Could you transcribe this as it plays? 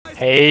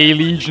Hey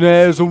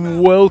Legionnaires,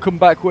 and welcome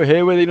back. We're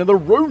here with another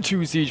Rome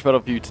 2 Siege battle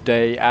for you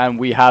today, and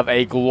we have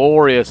a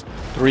glorious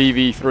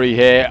 3v3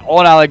 here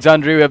on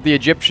Alexandria. We have the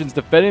Egyptians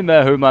defending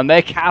their homeland,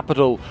 their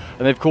capital,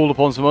 and they've called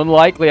upon some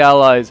unlikely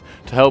allies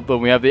to help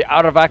them. We have the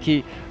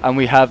Aravaki and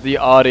we have the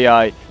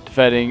RDI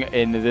defending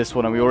in this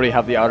one, and we already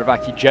have the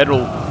Aravaki general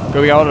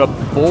going out on a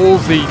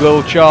ballsy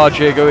little charge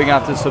here, going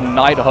after some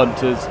Night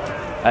Hunters.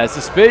 It's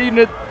a spear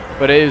unit,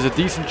 but it is a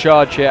decent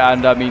charge here,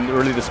 and I mean,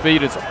 really the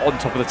speed is on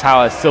top of the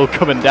tower, still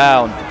coming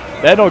down.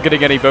 They're not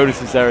getting any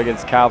bonuses there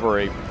against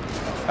cavalry.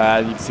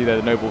 And you can see that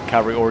the noble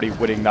cavalry already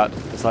winning that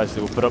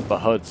decisively. We'll put up the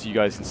HUD so you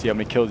guys can see how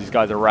many kills these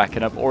guys are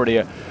racking up. Already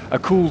a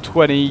cool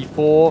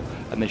 24,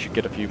 and they should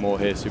get a few more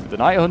here soon. But the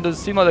Night Hunters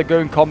seem like they're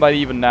going combat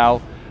even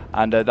now,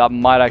 and that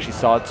might actually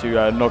start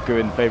to not go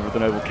in favor of the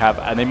noble cav,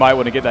 and they might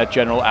want to get that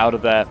general out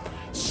of there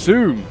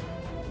soon.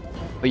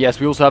 But yes,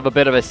 we also have a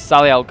bit of a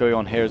sally out going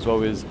on here as well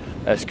with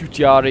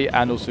Scutiari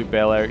and also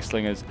Bale Eric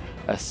Slingers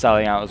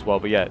selling out as well.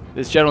 But yeah,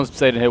 this general's been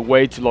staying here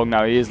way too long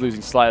now. He is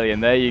losing slightly,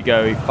 and there you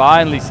go. He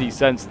finally sees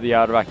sense of the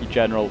Aravaki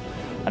general,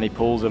 and he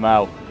pulls him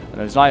out. And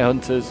those Night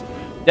Hunters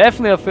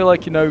definitely, I feel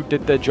like, you know,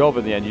 did their job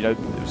in the end. You know, it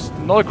was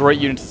not a great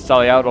unit to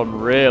sally out on,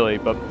 really,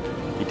 but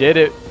he did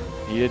it.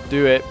 He did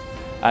do it.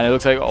 And it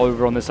looks like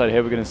over on this side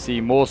here, we're going to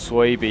see more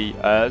Swaby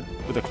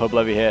with the club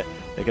levy here.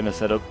 They're going to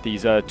set up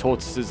these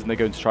tortoises, and they're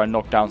going to try and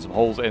knock down some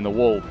holes in the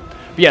wall.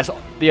 But yes,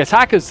 the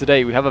attackers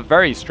today, we have a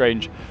very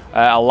strange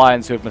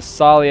alliance with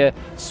Massalia,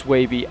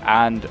 Swaby,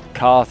 and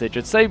Carthage.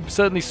 I'd say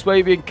certainly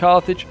Swaby and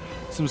Carthage,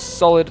 some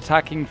solid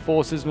attacking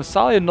forces.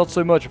 Massalia, not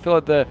so much. I feel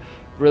like they're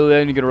really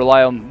only going to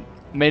rely on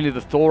mainly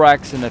the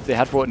thorax, and if they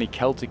had brought any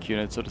Celtic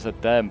units, I'd have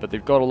said them. But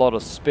they've got a lot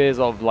of spears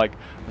of like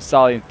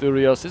Massalia and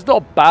Thurios. It's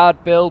not a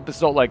bad build, but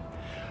it's not like...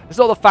 it's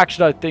not the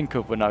faction I think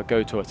of when I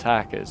go to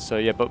attackers. So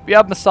yeah, but we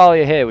have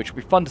Massalia here, which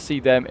will be fun to see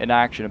them in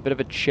action. A bit of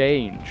a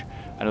change.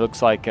 And it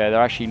looks like they're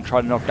actually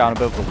trying to knock down a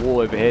bit of the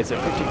wall over here. It's at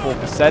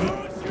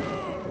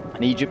 54%.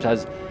 And Egypt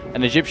has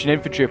an Egyptian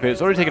infantry up here.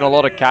 It's already taken a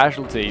lot of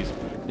casualties.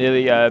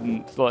 Nearly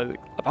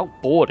about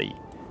 40.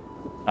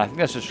 And I think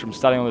that's just from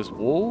standing on this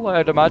wall,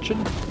 I'd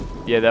imagine.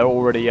 Yeah, they're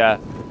already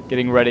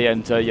getting ready.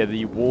 And yeah,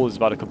 the wall is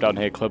about to come down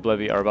here. Club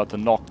Levy are about to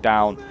knock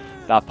down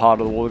that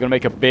part of the wall. They're going to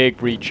make a big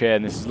breach here,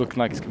 and this is looking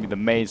like it's going to be the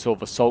main sort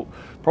of assault.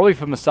 Probably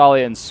for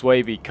Massalia and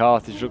Swaby.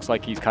 Carthage looks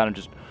like he's kind of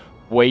just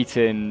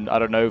waiting, I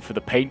don't know, for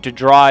the paint to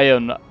dry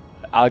on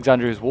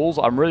Alexandria's walls.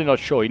 I'm really not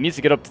sure. He needs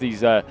to get up to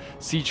these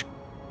siege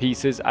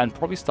pieces and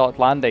probably start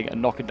landing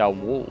and knocking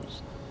down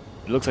walls.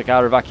 It looks like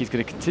Aravaki is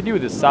going to continue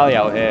with his sally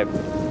out here.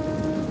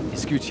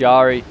 His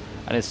Scutiari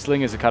and his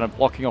slingers are kind of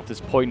blocking off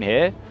this point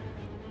here.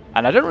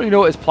 And I don't really know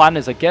what his plan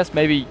is. I guess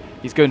maybe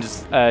he's going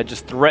to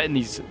just threaten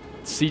these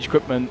siege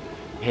equipment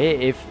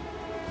here.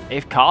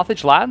 If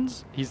Carthage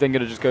lands, he's then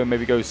going to just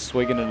maybe go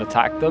swinging and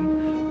attack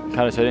them,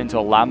 kind of turn it into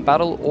a land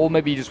battle, or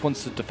maybe he just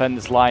wants to defend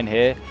this line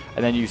here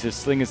and then use his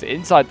slingers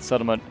inside the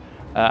settlement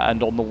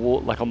and on the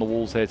wall, like on the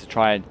walls here, to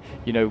try and,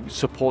 you know,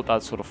 support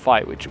that sort of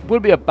fight, which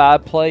would be a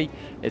bad play.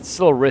 It's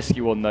still a risky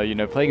one though. You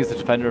know, playing as the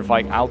defender and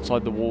fighting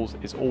outside the walls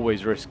is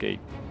always risky.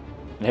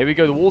 And here we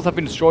go. The walls have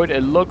been destroyed.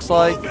 It looks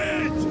like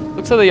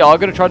they are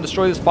going to try and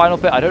destroy this final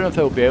bit. I don't know if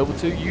they'll be able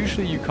to.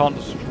 Usually you can't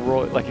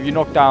destroy, like if you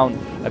knock down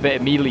a bit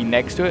immediately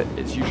next to it,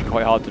 it's usually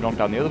quite hard to knock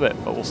down the other bit,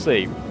 but we'll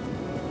see.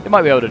 They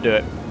might be able to do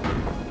it.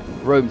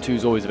 Rome 2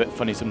 is always a bit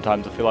funny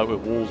sometimes, I feel like,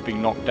 with walls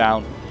being knocked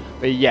down.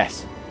 But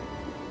yes,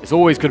 it's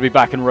always good to be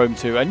back in Rome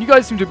 2, and you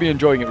guys seem to be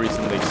enjoying it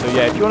recently. So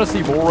yeah, if you want to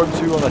see more Rome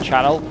 2 on the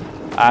channel,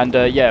 and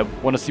yeah,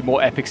 want to see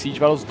more epic siege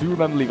battles, do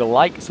remember to leave a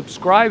like,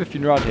 subscribe if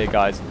you're new around here,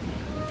 guys.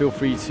 Feel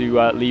free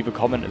to leave a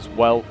comment as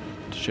well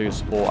to show your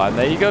support. And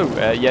there you go.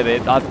 Yeah,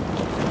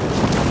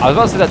 I was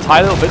about to say that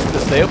tiny little bits of the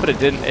stay up, but it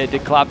didn't. It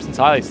did collapse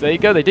entirely. So there you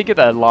go. They did get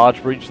that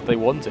large breach that they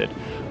wanted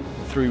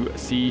through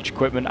siege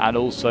equipment and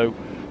also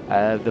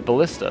the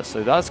ballista.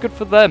 So that's good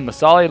for them.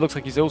 Massalia looks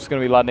like he's also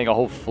going to be landing a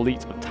whole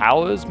fleet of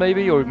towers,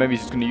 maybe, or maybe he's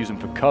just going to use them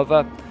for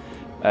cover.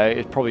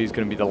 It probably is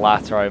going to be the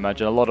latter, I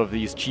imagine. A lot of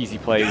these cheesy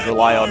plays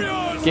rely on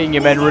getting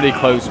your men really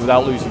close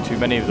without losing too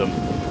many of them.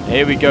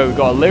 Here we go. We've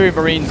got Illyrian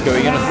Marines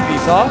going in. I think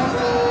these are.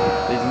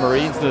 These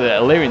Marines, no, the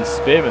Illyrian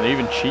Spearmen, they're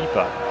even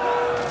cheaper.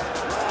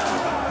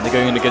 And they're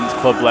going in against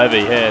Club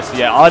Levy here. So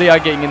yeah,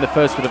 RDI getting in the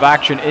first bit of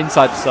action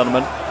inside the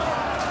settlement.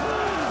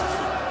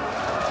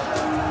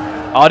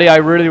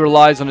 RDI really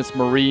relies on its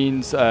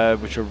Marines,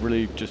 which are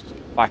really just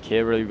back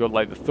here. Really, we've got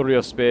like the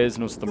Thurios Spears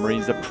and also the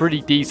Marines. They're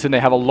pretty decent. They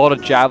have a lot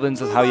of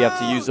Javelins. That's how you have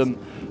to use them.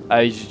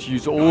 You just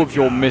use all of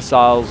your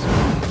missiles,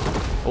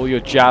 all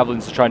your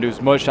Javelins to try and do as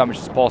much damage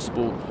as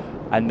possible.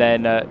 And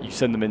then you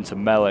send them into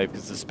melee,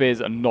 because the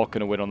spears are not going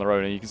to win on their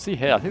own. And you can see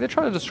here, I think they're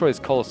trying to destroy this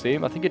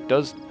Colosseum. I think it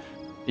does.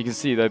 You can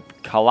see they're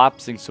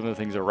collapsing some of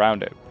the things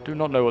around it. I do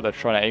not know what they're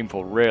trying to aim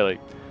for, really.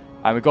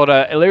 And we've got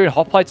Illyrian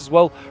Hoplites as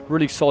well.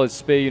 Really solid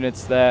spear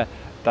units there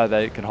that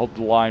they can hold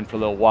the line for a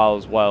little while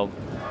as well.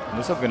 And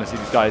looks like we're going to see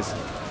these guys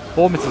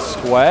form into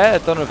square. I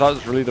don't know if that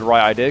was really the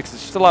right idea, because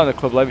it's just allowing the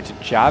Club Levy to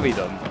jabby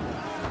them.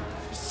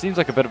 It seems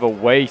like a bit of a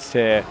waste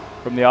here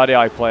from the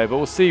RDI player, but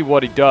we'll see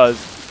what he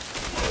does.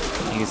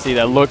 can see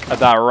there, look at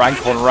that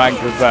rank on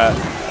rank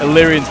of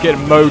Illyrians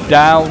getting mowed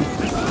down.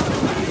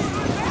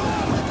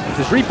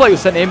 This replay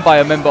was sent in by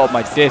a member of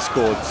my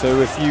Discord,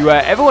 so if you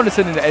ever want to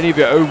send in any of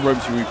your own Rome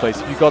 2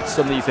 replays, if you've got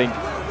something you think,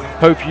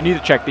 Pope, you need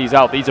to check these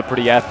out, these are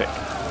pretty epic,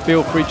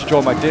 feel free to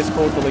join my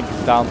Discord. The link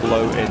is down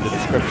below in the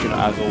description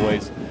as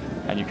always,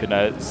 and you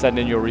can send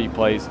in your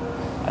replays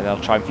and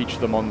I'll try and feature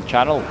them on the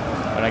channel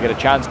when I get a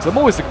chance, because I'm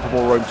always looking for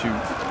more Rome 2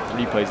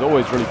 replays,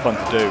 always really fun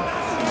to do.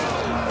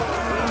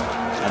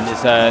 And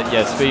this,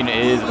 yeah, Spain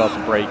is about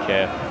to break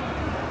here.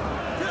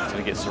 It's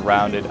going to get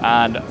surrounded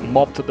and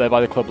mopped up there by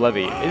the club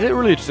levy. Is it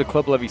really just a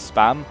club levy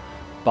spam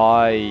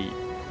by...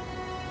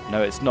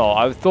 No, it's not.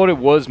 I thought it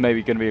was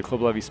maybe going to be a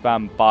club levy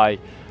spam by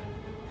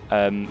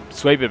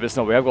Swabia, but it's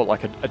not. We have got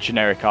like a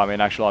generic army,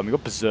 an actual army. We've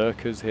got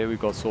Berserkers here, we've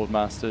got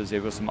Swordmasters,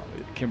 here we've got some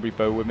Cimbri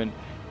Bowwomen,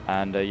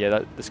 and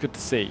yeah, that's good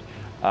to see.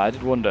 I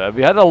did wonder.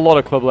 We had a lot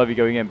of club levy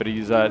going in, but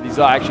these are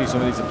actually,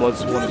 some of these are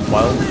Bloodsworn as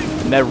well,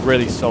 and they're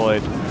really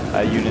solid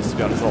units, to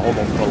be honest. They'll hold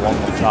on for a long,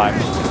 long time.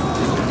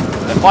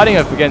 They're fighting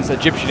up against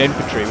Egyptian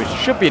infantry, which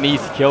should be an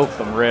easy kill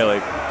for them, really.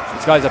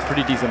 These guys have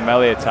pretty decent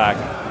melee attack.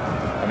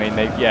 I mean,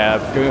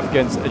 going up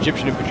against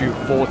Egyptian infantry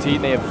with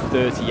 14, they have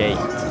 38.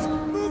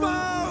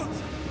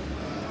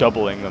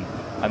 Doubling them.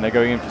 And they're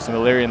going in for some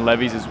Illyrian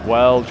levies as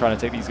well, trying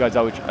to take these guys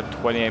out, which have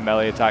 28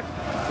 melee attack.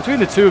 Between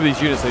the two of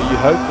these units, you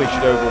hopefully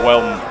should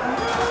overwhelm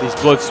these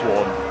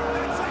Bloodsworn.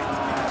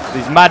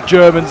 These mad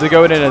Germans are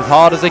going in as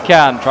hard as they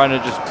can, trying to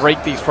just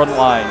break these front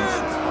lines.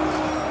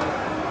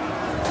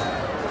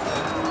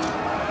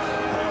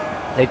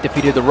 They've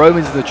defeated the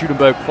Romans in the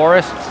Teutoburg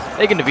Forest.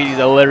 They can defeat these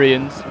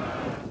Illyrians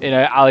in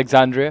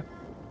Alexandria.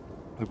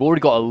 We've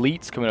already got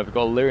elites coming up. We've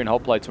got Illyrian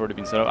hoplites already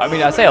been set up. I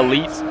mean, I say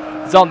elites.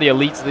 These aren't the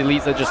elites. The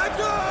elites are just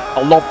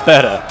a lot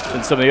better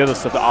than some of the other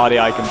stuff that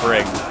RDI can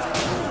bring.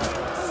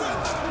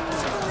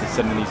 He's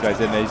sending these guys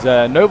in. These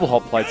noble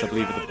hoplites, I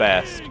believe, are the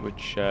best.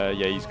 Which, yeah,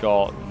 he's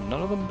got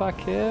none of them back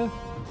here.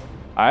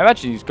 I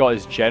imagine he's got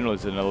his general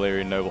as an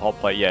Illyrian noble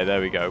hoplite. Yeah,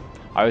 there we go.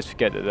 I always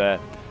forget that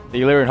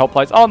the Illyrian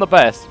hoplites aren't the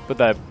best, but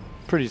they're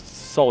pretty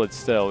solid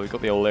still. We've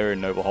got the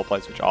Illyrian noble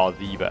hoplites, which are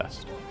the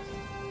best.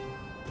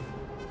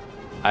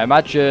 I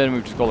imagine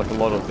we've just got like a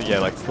lot of, yeah,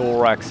 like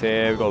thorax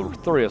here. We've got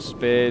Thurio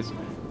spears.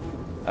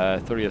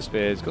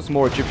 Got some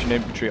more Egyptian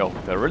infantry. Oh,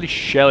 they're really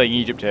shelling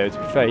Egypt here. To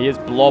be fair, he is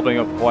blobbing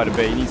up quite a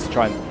bit. He needs to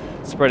try and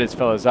spread his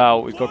fellas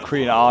out. We've got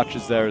Cretan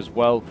archers there as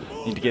well.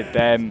 Need to get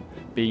them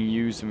being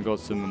used, and we've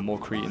got some more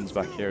Cretans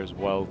back here as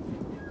well.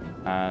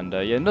 And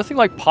yeah, nothing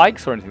like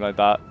pikes or anything like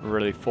that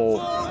really for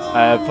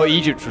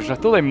Egypt, which I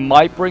thought they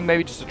might bring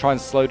maybe just to try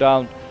and slow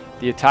down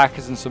the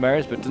attackers in some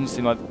areas, but it doesn't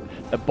seem like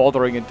they're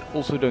bothering, and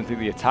also don't think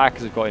the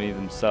attackers have got any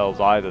themselves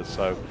either,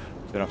 so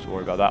we don't have to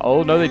worry about that.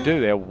 Oh no, they do.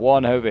 They have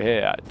one over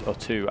here, or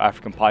two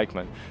African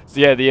pikemen. So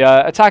yeah, the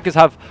attackers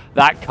have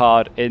that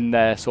card in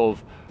their sort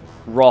of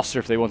roster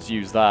if they want to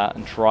use that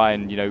and try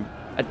and, you know,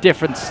 a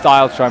different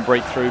style to try and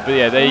break through. But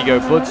yeah, there you go.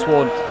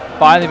 Bloodsworn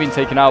finally been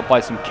taken out by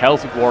some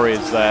Celtic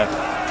warriors there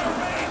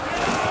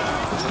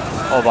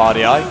of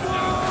RDI.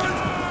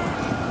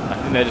 I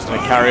think they're just going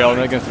to carry on.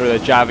 They're going to throw their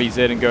Javis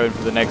in and go in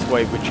for the next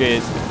wave, which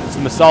is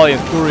some Massalian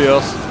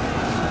Thurios.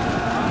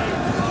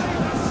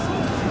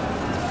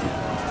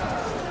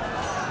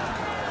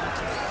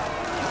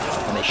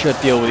 And they should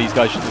deal with these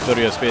guys with the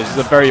Thurios spears. This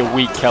is a very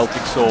weak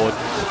Celtic sword.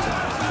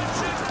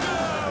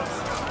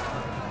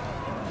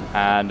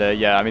 And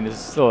yeah, I mean, there's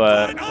still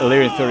a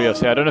Illyrian Thurios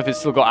here. I don't know if it's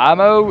still got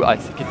ammo. I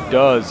think it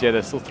does. Yeah,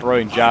 they're still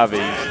throwing Javis.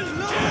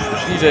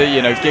 Just need to,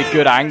 you know, get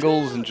good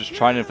angles and just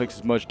try and inflict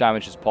as much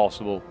damage as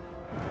possible.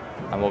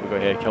 And what we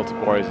got here, Celtic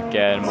warriors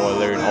again, more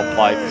Illyrian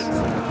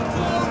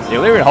hoplites. The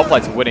Illyrian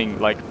hoplites are winning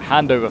like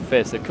hand over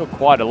fist. They've killed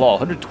quite a lot,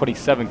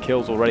 127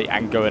 kills already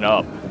and going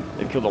up.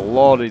 They've killed a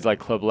lot of these like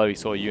club levy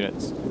sort of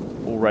units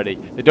already.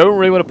 They don't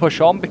really want to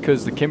push on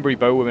because the Cimbri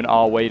Bowwomen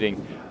are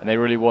waiting, and they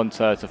really want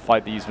to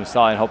fight these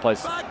Massalian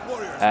hoplites.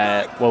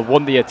 Well,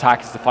 want the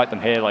attackers to fight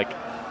them here, like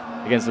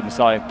against the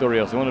Massalian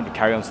Thurios. They want them to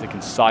carry on so they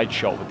can side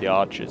shot with the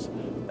archers.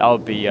 That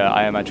would be,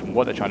 I imagine,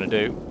 what they're trying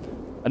to do.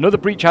 Another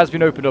breach has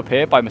been opened up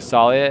here by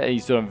Massalia.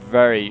 He's done a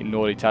very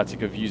naughty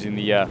tactic of using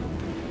the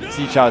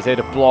siege towers here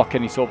to block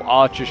any sort of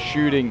archers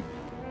shooting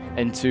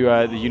into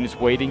the units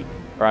waiting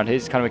around here.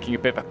 He's kind of making a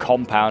bit of a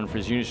compound for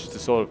his units just to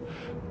sort of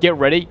get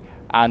ready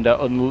and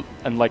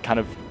like kind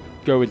of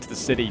go into the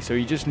city. So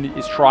he just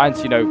is trying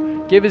to, you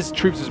know, give his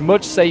troops as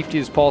much safety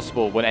as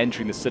possible when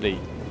entering the city.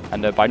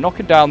 And by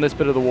knocking down this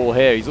bit of the wall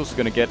here, he's also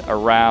going to get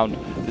around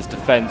this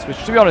defense, which,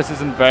 to be honest,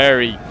 isn't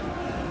very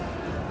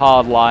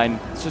hard line.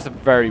 It's just a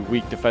very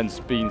weak defense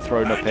being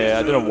thrown up here.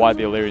 I don't know why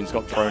the Illyrians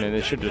got thrown in.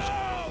 They should have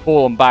just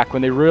fallen back.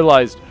 When they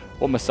realized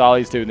what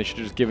Massali's doing, they should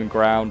have just given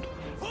ground.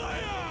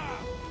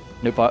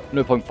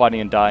 No point fighting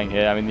and dying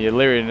here. I mean, the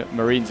Illyrian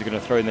Marines are going to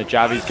throw in their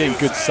Javis, getting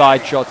good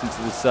side shots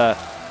into this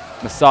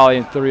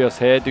Massalian Thurios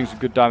here, doing some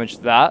good damage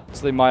to that.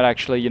 So they might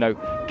actually, you know,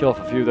 kill off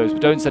a few of those.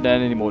 But don't send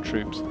any more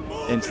troops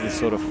into this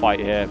sort of fight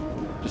here.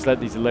 Just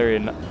let these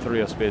Illyrian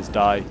Thurios spears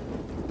die.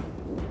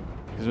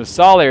 Because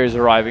Massalia is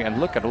arriving, and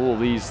look at all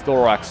these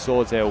thorax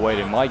swords here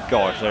waiting. My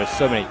gosh, there are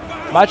so many.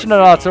 Imagine an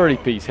artillery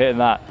piece hitting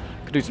that.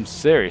 Could do some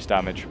serious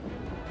damage.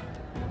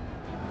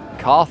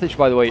 Carthage,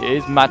 by the way,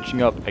 is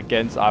matching up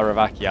against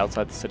Aravaki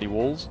outside the city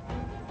walls.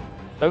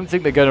 Don't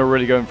think they're going to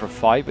really go in for a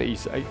fight, but I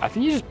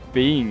think he's just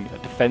being a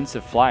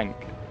defensive flank.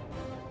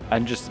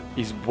 And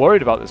he's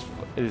worried about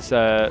this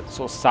sort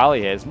of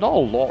sally here. It's not a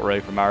lot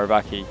really from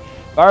Aravaki.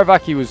 If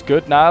Aravaki was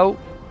good now,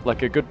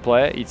 like a good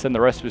player, he'd send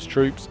the rest of his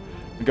troops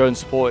and go and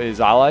support his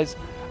allies.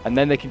 And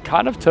then they can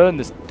kind of turn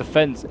this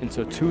defense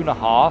into a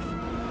 2.5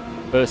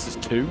 versus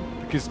 2.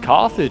 Because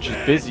Carthage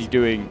is busy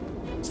doing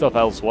stuff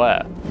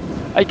elsewhere.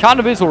 He kind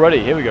of is already.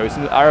 Here we go.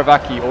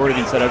 Aravaki already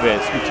been sent over here.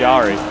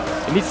 Scutiari.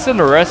 He needs to send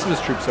the rest of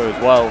his troops though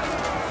as well.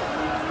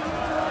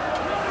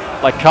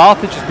 Like,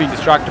 Carthage is being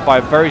distracted by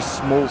a very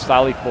small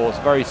sally force,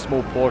 very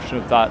small portion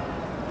of that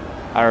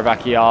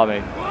Aravaki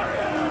army.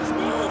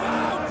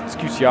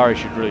 Scutiari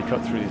should really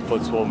cut through these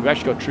blood swarms. We've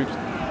actually got troops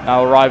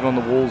now arriving on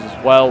the walls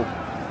as well.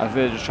 I think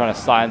they're just trying to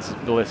silence the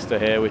ballista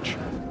here, which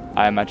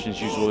I imagine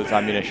is using all its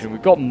ammunition.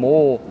 We've got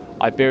more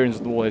Iberians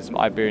on the wall here, some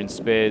Iberian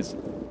spears.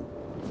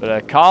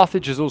 But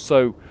Carthage is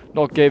also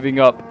not giving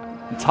up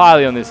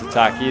entirely on this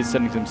attack. He is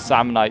sending some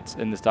Samnites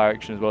in this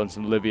direction as well, and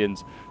some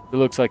Libyans. It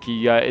looks like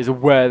he is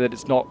aware that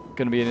it's not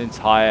going to be an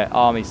entire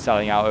army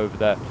selling out over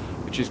there,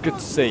 which is good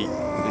to see.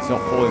 He's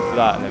not falling for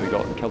that. And then we've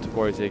got Celtic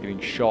warriors here getting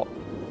shot.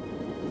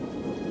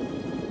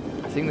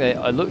 I think they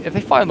look, if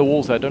they fight on the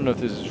walls there, I don't know if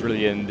this is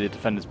really in the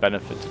defender's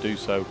benefit to do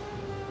so.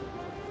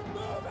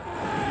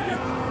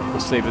 We'll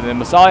see. But then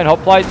Massalian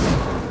hoplites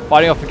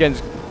fighting off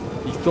against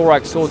the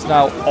thorax swords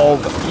now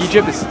of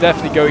Egypt. This is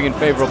definitely going in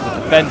favor of the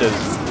defenders.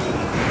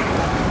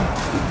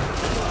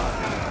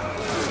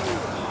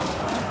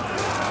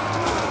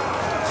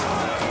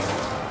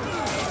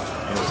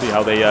 See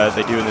how they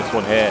do in this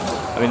one here.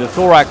 I mean, the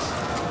thorax,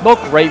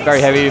 not great,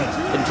 very heavy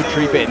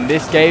infantry, but in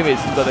this game it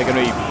seems like they're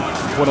going to be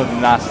one of the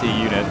nasty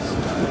units.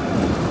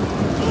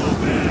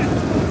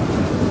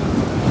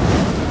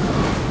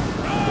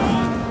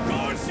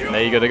 And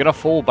there you go. They're going to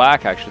fall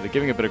back. Actually, they're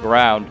giving a bit of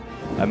ground.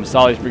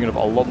 Massali's bringing up a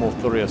lot more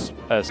Thuria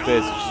spears, which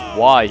is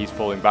why he's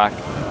falling back.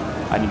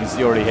 And you can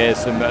see already here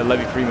some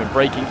Levy Freeman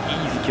breaking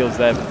easy kills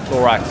there for the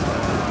thorax.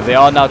 But they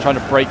are now trying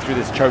to break through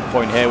this choke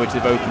point here, which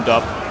they've opened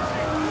up.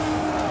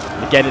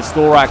 Again, it's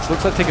thorax.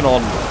 Looks like taking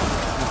on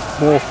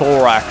more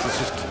thorax.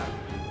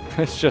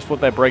 It's just what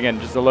they're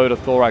bringing, just a load of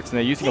thorax, and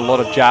they're using a lot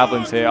of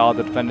javelins here. Are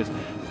the defenders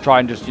try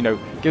and just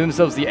give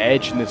themselves the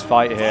edge in this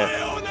fight here?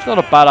 It's not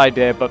a bad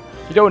idea, but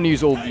you don't want to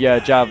use all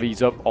the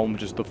javelins up on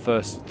just the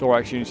first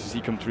thorax units you see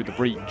come through the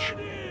breach.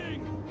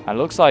 And it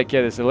looks like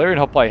there's a Illyrian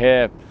hoplite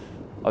here.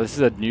 Oh, this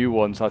is a new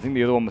one, so I think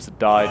the other one must have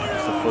died.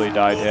 Must have fully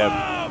died here.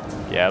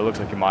 Yeah, it looks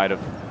like it might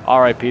have.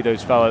 R.I.P.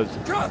 those fellas.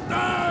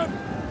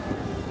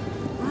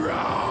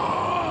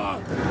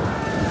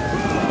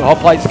 The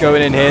hoplites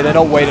going in here, they're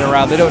not waiting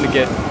around, they don't want to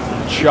get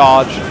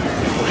charged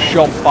or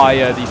shot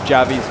by these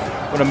Javis.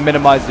 Want to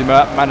minimize the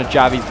amount of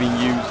Javis being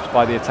used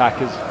by the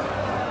attackers.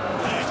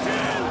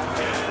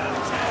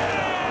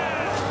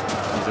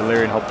 These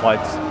Illyrian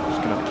hoplites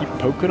just going to keep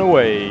poking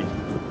away.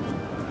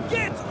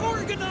 Get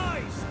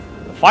organized!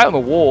 The fight on the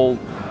wall,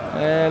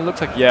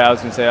 looks like, I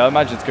was going to say, I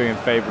imagine it's going in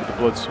favor of the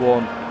Blood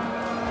Sworn.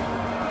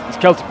 These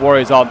Celtic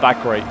warriors aren't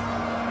that great.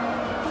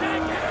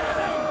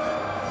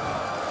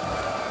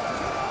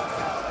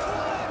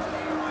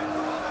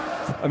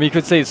 I mean, you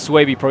could say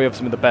Swaby probably have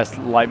some of the best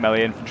light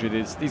melee infantry.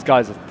 These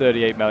guys are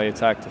 38 melee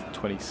attack to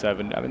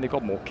 27. I mean, they've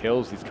got more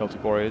kills, these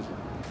Celtic warriors.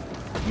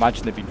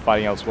 Imagine they've been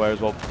fighting elsewhere as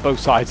well. Both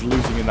sides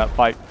losing in that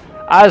fight.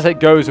 As it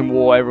goes in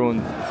war,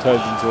 everyone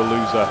turns into a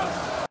loser.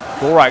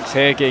 Thorax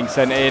here getting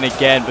sent in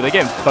again, but they're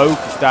getting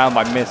focused down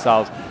by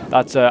missiles.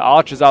 That's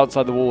archers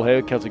outside the wall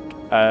here, Celtic,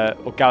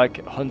 or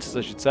Gallic hunters,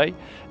 I should say.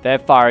 They're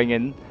firing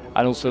in,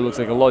 and also looks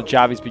like a lot of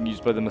Javis being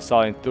used by the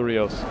Massalian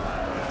Thurios.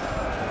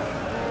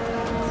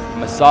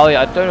 Massalia,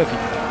 I don't know if he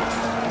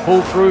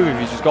pulled through, if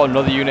he's just got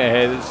another unit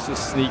here that's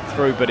just sneaked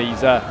through, but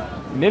he's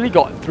nearly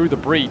got through the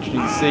breach. You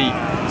can see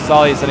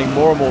Massalia sending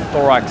more and more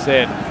thorax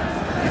in.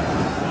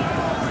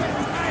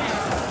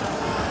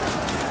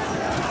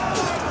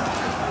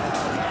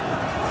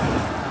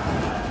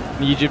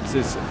 Egypt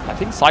is, I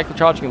think, cycle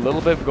charging a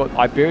little bit. We've got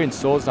Iberian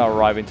swords now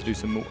arriving to do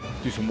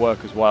some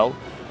work as well.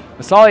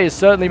 Massalia is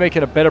certainly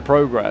making a bit of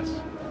progress,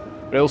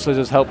 but it also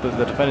does help that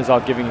the defenders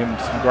are giving him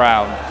some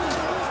ground.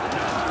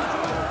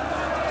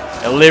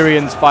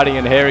 Illyrians fighting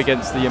in here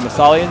against the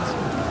Massalians.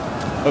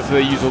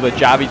 Hopefully they use all their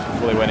Javis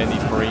before they went in,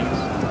 these Marines.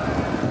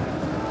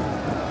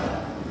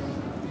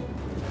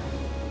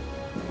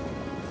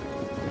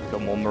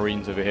 Got more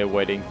Marines over here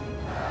waiting.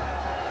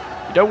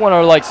 You don't want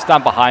to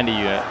stand behind a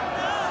unit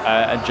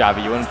and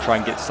Javi. You want to try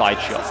and get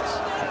side shots.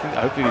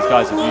 Hopefully these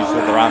guys have used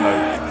all their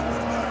ammo.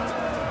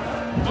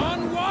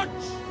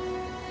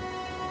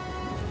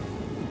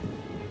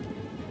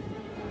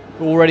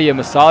 Already a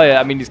Massalia,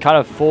 I mean, he's kind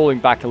of falling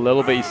back a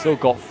little bit. He's still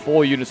got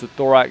 4 units of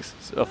thorax,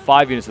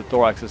 5 units of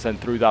thorax to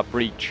send through that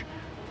breach.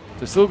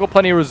 So still got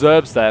plenty of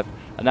reserves there.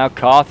 And now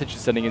Carthage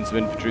is sending in some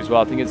infantry as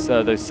well. I think it's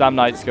those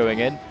Samnites going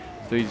in.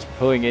 So he's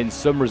pulling in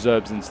some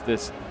reserves into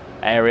this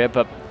area,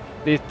 but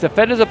the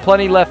defenders have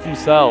plenty left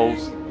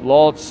themselves.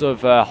 Lots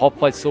of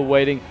hoplites still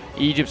waiting.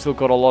 Egypt's still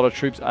got a lot of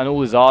troops and all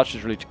his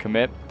archers ready to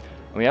commit.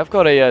 And we have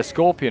got a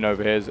Scorpion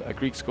over here, a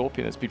Greek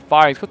Scorpion that's been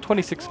firing. It's got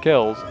 26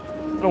 kills. I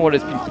don't know what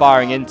it's been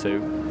firing into.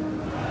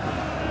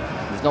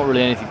 There's not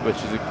really anything which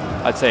is,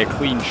 I'd say, a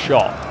clean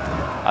shot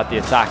at the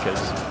attackers.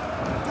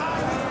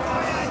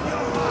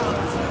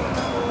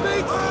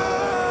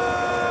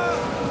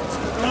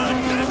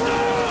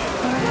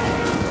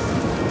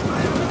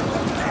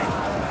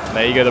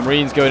 There you go, the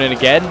Marines going in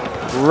again,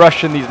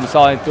 rushing these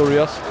Massalian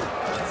Thurios.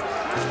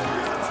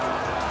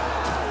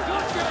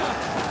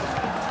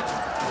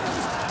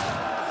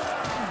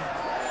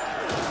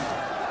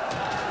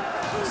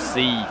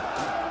 C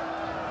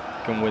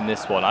can win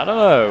this one. I don't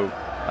know.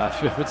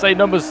 I would say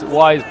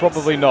numbers-wise,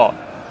 probably not.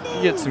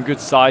 You get some good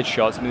side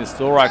shots. I mean, this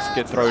Thorax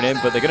get thrown in,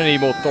 but they're going to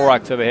need more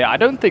Thorax over here. I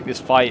don't think this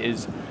fight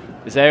is,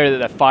 this area that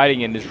they're fighting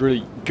in is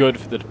really good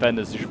for the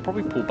defenders. They should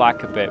probably pull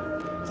back a bit.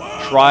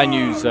 Try and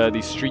use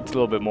these streets a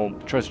little bit more.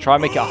 Try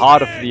and make it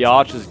harder for the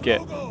archers to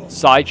get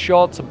side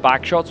shots and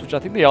back shots, which I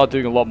think they are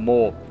doing a lot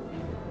more.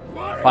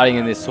 Fighting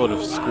in this sort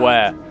of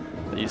square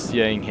that you're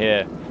seeing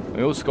here.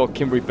 We also got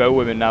Kimberly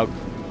Bowwomen now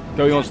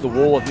going onto the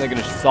wall. I think they're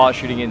going to start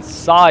shooting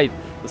inside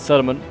the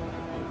settlement.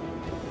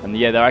 And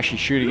yeah, they're actually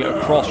shooting it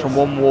across from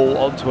one wall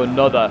onto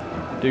another,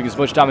 doing as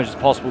much damage as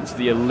possible to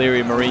the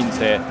Illyrian Marines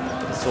here.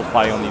 They're still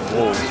fighting on these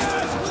walls.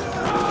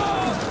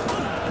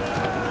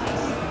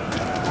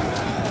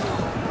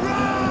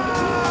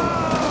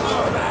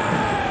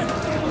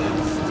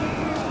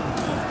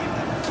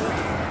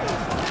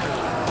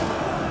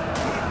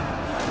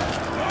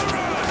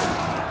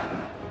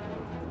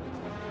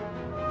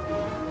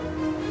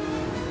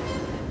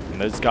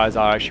 Those guys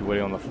are actually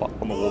winning on the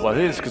wall, but I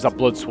think it's because that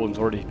Bloodsworn's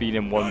already been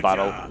in one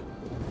battle.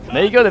 And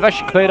there you go, they've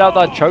actually cleared out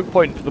that choke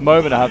point for the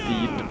moment to have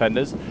the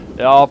defenders.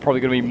 There are probably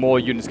going to be more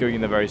units going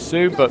in there very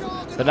soon, but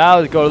for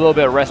now they've got a little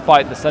bit of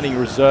respite. They're sending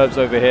reserves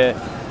over here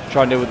to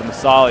try and deal with the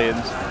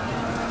Massalians.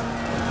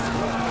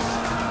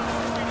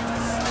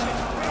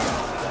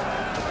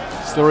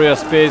 Thurio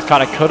spears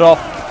kind of cut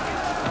off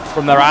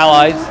from their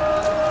allies.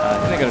 I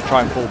think they're going to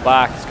try and pull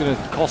back. It's going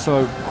to cost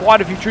them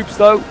quite a few troops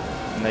though.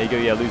 And there you go,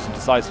 yeah, losing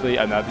decisively,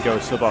 and now they go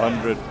sub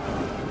 100.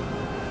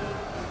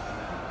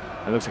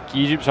 It looks like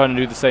Egypt's trying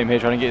to do the same here,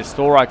 trying to get his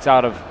Thorax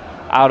out of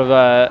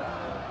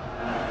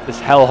this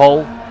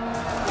hellhole.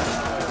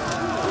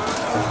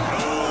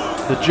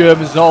 The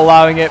Germans not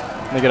allowing it.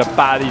 And they're going to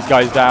batter these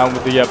guys down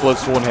with the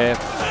Bloodsworn here.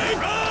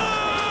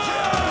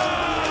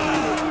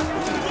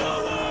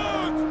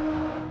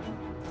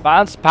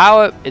 Balance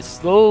power, it's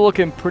still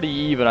looking pretty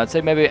even. I'd say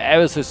maybe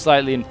ever so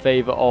slightly in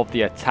favor of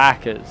the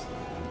attackers.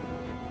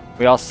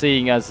 We are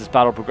seeing as this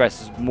battle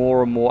progresses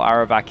more and more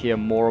Aravaki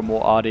and more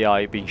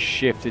RDI being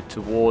shifted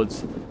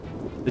towards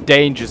the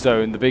danger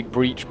zone, the big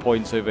breach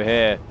points over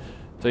here.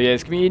 So yeah,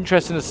 it's going to be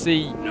interesting to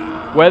see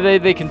whether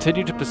they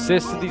continue to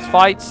persist in these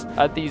fights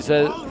at these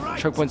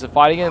choke points of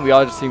fighting in. We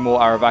are just seeing more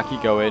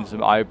Aravaki go in,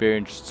 some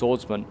Iberian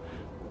swordsmen.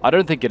 I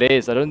don't think it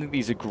is. I don't think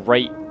these are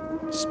great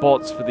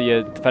spots for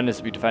the defenders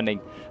to be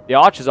defending. The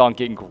archers aren't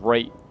getting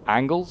great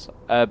angles,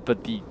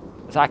 but the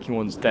attacking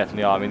ones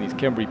definitely are. I mean, these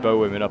Kimberly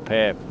Bowwomen up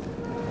here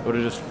able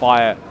to just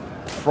fire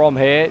from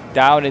here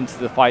down into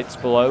the fights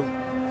below.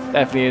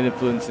 Definitely an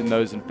influence in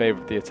those in favor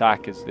of the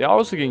attackers. They are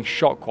also getting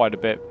shot quite a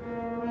bit,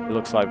 it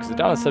looks like, because they're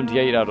down to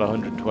 78 out of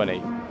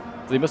 120.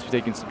 So they must be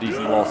taking some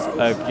decent loss,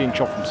 getting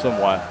shot from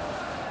somewhere.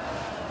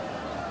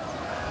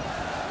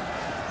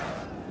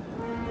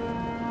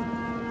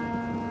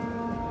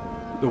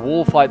 The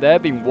wall fight there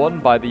being won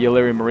by the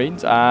Illyrian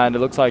Marines, and it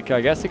looks like, I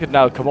guess they could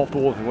now come off the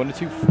wall if they wanted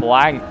to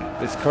flank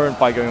this current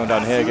fight going on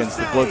down here against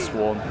the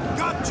Bloodsworn.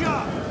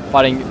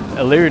 Fighting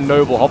Illyrian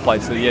noble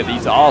hoplites, so yeah,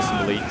 these are some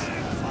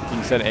elites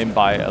being sent in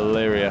by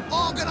Illyria.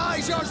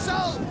 Organize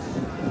yourselves!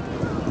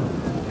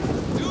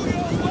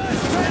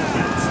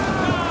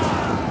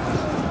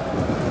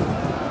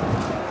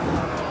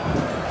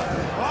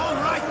 All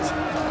right.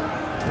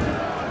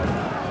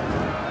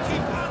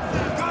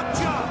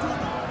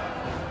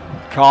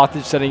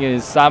 Carthage sending in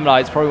his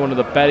Samnites, probably one of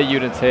the better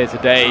units here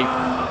today. They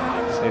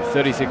have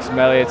 36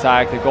 melee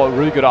attack. They've got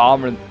really good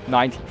armor in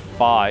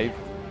 95.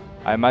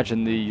 I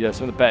imagine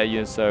some of the better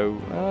units, so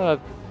I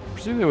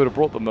presume they would have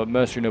brought them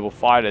mercenary noble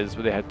fighters,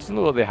 but it doesn't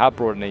look like they have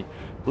brought any.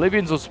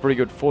 Libyans also pretty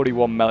good,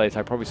 41 melee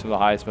attack, probably some of the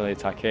highest melee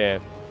attack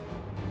here.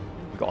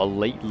 We've got a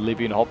late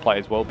Libyan hoplite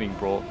as well being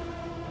brought.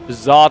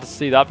 Bizarre to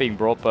see that being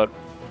brought, but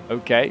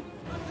okay.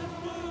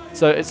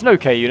 So it's an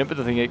okay unit, but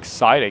nothing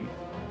exciting.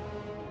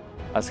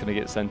 That's going to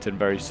get sent in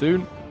very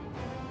soon,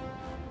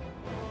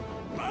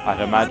 I'd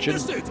imagine.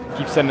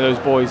 Keep sending those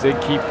boys in,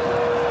 keep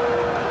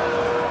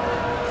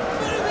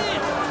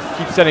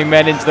sending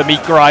men into the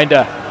meat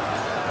grinder.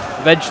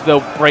 Eventually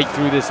they'll break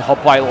through this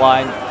hoplite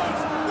line.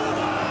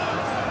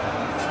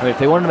 I mean, if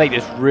they wanted to make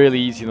this really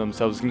easy on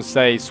themselves, I was going to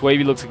say,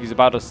 Swaby looks like he's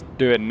about to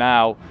do it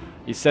now.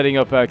 He's setting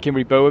up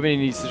Kimberly Bowwomen. He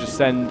needs to just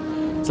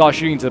start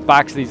shooting to the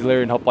backs of these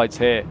Illyrian hoplites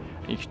here.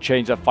 You can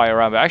change that fire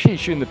around. But actually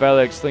shooting the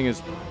Balearic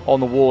Slingers on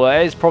the wall,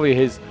 that is probably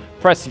his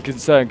pressing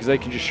concern, because they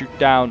can just shoot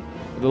down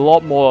with a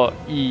lot more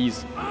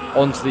ease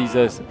onto these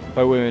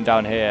bowwomen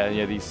down here. And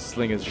yeah, these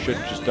slingers should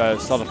just start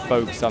to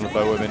focus on the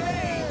bowwomen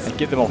and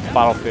get them off the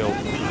battlefield.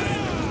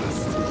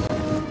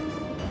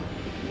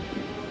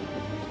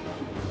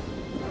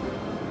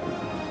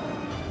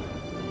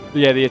 But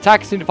yeah, the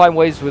attackers seem to find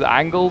ways with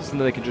angles, and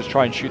then they can just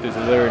try and shoot those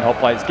Illyrian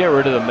hoplites, get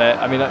rid of them there.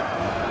 I mean,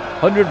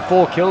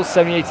 104 kills,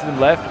 78 of them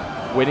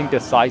left, winning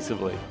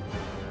decisively.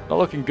 Not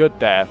looking good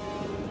there.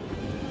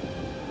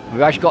 We've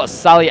actually got a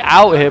sally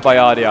out here by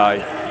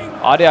RDI.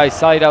 RDI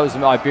side out with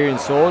some Iberian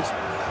swords,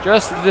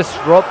 just to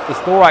disrupt the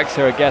thorax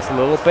here, I guess, a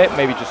little bit.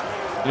 Maybe just,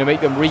 you know,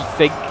 make them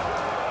rethink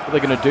what they're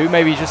going to do.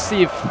 Maybe just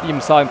see if the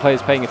Messiah player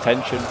is paying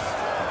attention.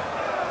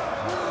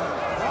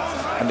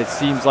 And it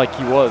seems like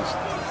he was.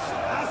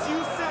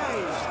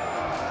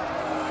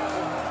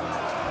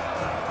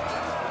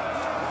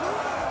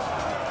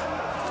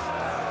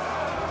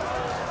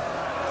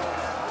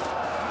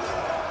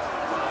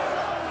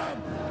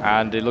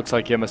 And it looks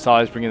like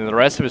Messiah's bringing in the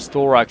rest of his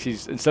thorax.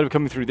 He's, instead of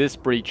coming through this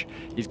breach,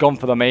 he's gone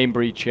for the main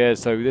breach here.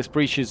 So this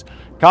breach has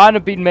kind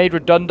of been made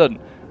redundant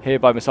here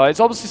by Messiah. It's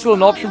obviously still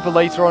an option for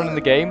later on in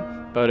the game,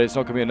 but it's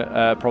not going to be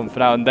a problem for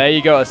now. And there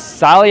you go, a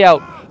sally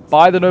out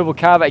by the Noble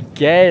Cav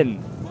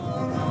again.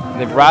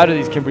 And they've routed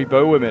these Cimbri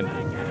bowwomen.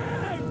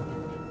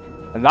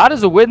 And that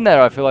is a win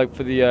there, I feel like,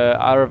 for the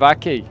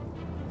Aravaki.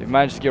 They've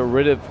managed to get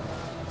rid of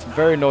some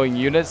very annoying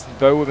units.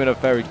 The bowwomen are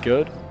very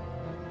good.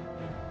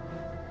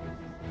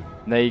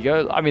 And there you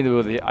go. I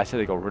mean, I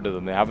said they got rid of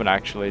them. They haven't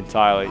actually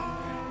entirely.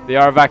 The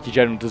Aravaki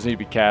general does need to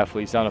be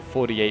careful. He's down to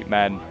 48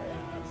 men.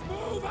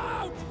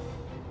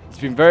 It's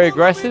been very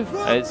aggressive.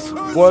 It's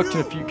worked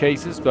in a few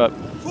cases, but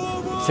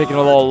he's taken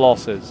a lot of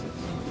losses.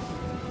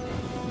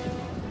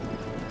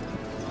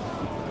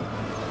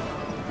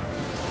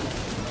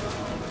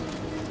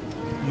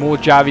 More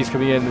Javies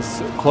coming in.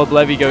 This Club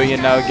Levy going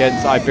in now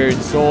against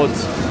Iberian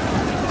swords.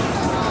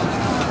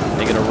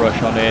 They're going to rush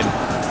on in,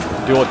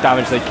 do what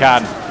damage they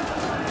can.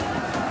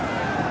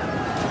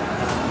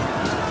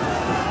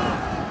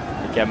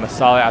 Again,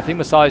 Messiah. I think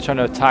Messiah is trying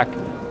to attack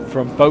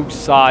from both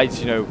sides.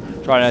 You know,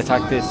 trying to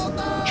attack this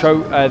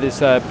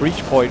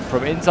breach point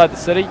from inside the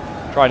city.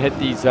 Try and hit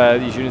these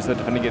units that are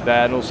defending it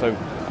there, and also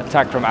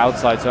attack from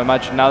outside. So I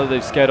imagine now that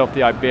they've scared off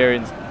the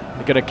Iberians,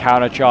 they're going to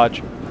counter-charge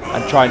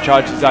and try and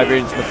charge these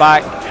Iberians in the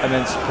back, and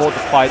then support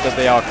the fight that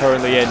they are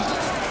currently in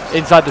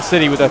inside the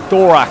city with a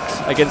thorax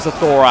against a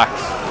thorax.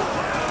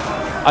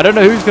 I don't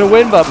know who's going to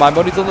win, but my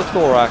money's on the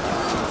thorax.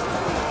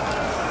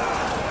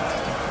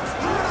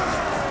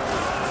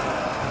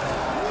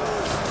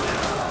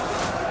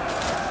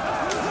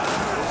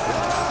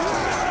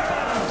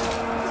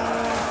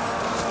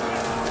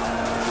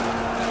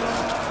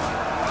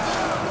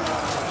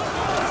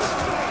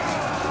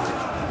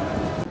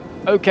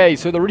 Okay,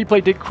 so the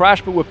replay did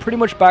crash, but we're pretty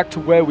much back to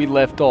where we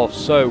left off.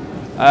 So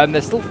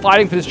they're still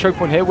fighting for this choke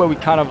point here, where we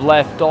kind of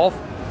left off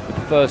with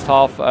the first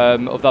half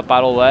of that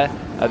battle there.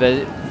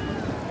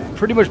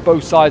 Pretty much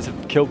both sides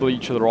have killed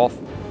each other off,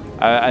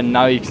 and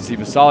now you can see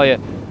Messiah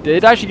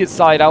did actually get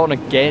side out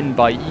again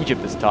by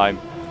Egypt this time,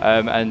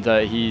 and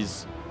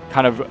he's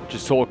kind of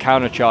just sort of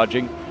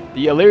counter-charging.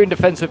 The Illyrian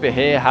defense over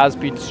here has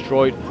been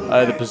destroyed.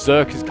 The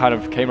Berserkers kind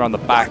of came around the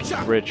back,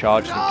 rear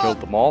charged and killed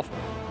them off.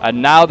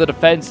 And now the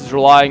defense is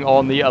relying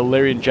on the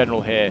Illyrian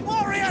general here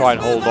to try and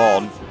hold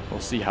on.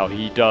 We'll see how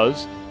he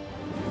does.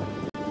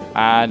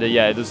 And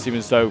yeah, it does seem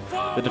as though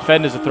the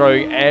defenders are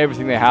throwing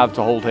everything they have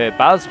to hold here.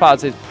 Balance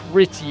powers is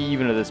pretty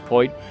even at this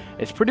point.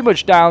 It's pretty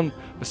much down.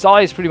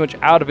 Messiah is pretty much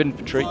out of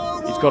infantry.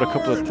 He's got a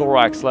couple of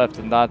thorax left,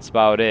 and that's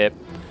about it.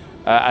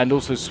 And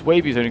also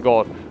Swaby's only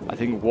got, I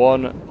think,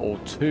 1 or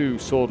 2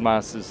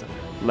 swordmasters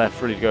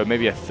left ready to go.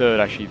 Maybe a third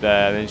actually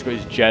there. And then he's got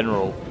his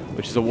general,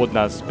 which is a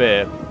wooden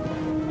spear.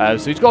 So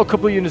he's got a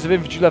couple of units of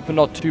infantry left, but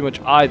not too much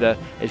either.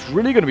 It's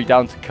really going to be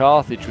down to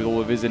Carthage with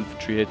all of his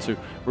infantry here to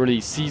really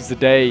seize the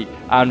day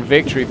and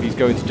victory if he's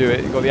going to do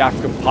it. He's got the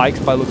African pikes,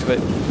 by the looks of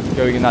it,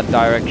 going in that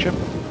direction.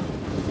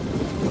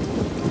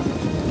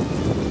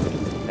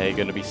 They're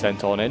going to be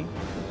sent on in.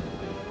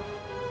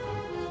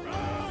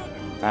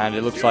 And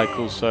it looks like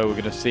also we're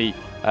going to see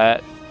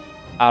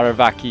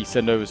Aravaki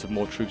send over some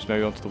more troops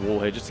maybe onto the wall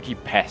here, just to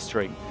keep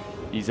pestering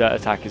these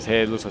attackers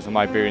here. It looks like some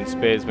Iberian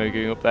spears maybe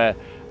going up there.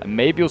 And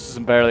maybe also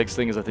some Balearic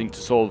slingers, I think, to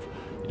sort of,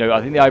 you know,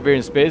 I think the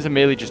Iberian spears are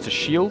merely just a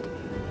shield.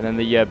 And then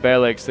the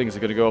Balearic slingers are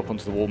going to go up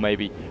onto the wall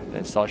maybe, and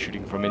then start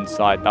shooting from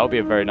inside. That would be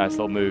a very nice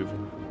little move.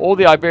 All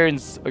the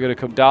Iberians are going to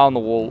come down the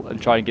wall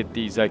and try and get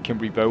these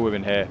Cimbri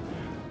bowwomen here,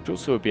 which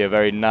also would be a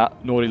very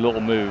naughty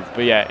little move.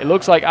 But yeah, it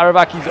looks like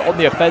Aravaki's on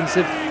the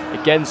offensive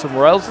again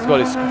somewhere else. He's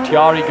got his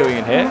Scutiari going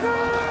in here.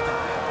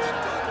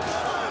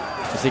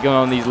 He's taking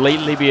on these late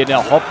Libyan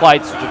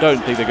hoplites, which I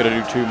don't think they're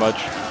going to do too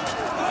much.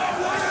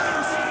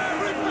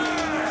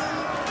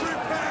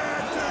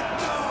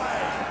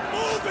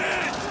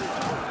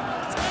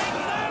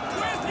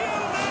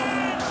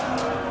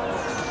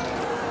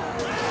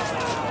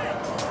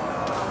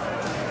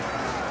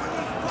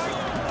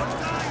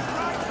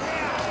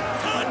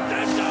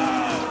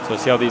 So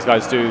let's see how these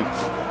guys do.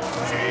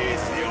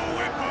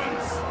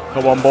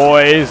 Come on,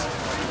 boys.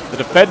 The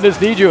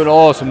defenders need you. And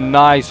oh, some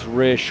nice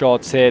rear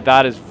shots here.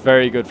 That is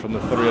very good from the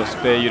Thurios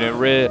Spear unit.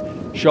 Rear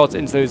shots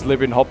into those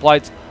Libyan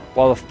hoplites.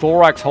 While the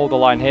Thorax hold the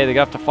line here, they're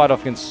going to have to fight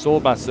off against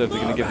Swordmaster if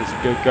they're going to give this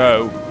a good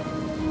go.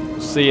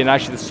 We'll see, and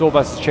actually the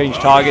Swordmasters change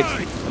targets,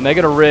 and they're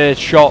going to rear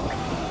shot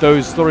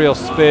those Thurios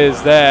Spears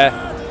there.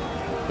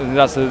 And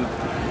that's a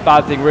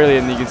bad thing, really,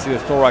 and you can see the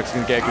Thorax is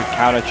going to get a good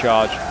counter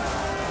charge.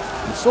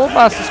 The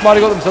Swordmasters might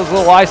have got themselves a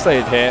little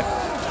isolated here,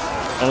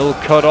 and a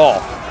little cut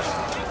off.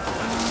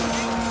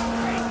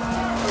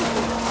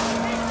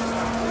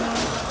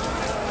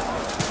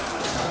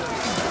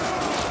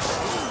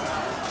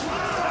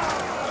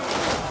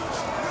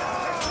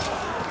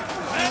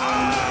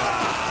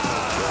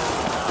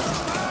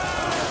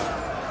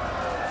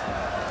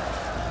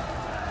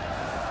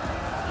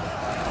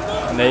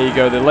 And there you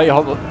go, the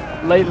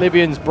late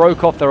Libyans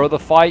broke off their other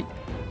fight,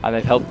 and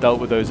they've dealt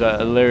with those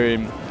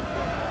Illyrian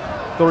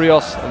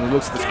Thurios, and it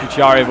looks like the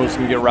Scutiari are also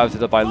going to get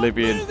routed up by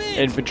Libyan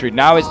infantry.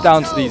 Now it's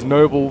down to these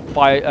noble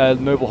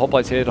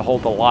hoplites here to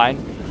hold the line,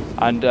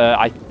 and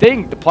I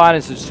think the plan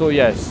is to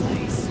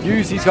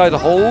use these guys to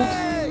hold,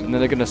 and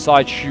then they're going to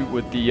side shoot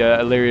with the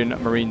Illyrian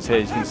Marines here.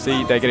 As you can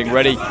see, they're getting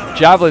ready.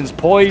 Javelins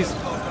poised,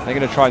 they're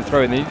going to try and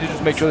throw it, and they need to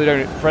just make sure they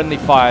don't friendly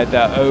fire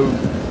their own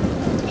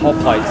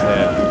hoplites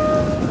here.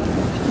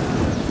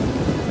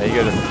 There you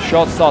go, the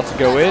shots start to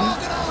go in.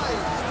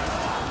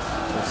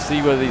 We'll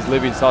see whether these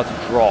Libyans start to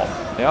drop.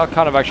 They are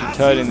kind of actually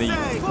turning the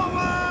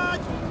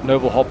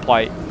noble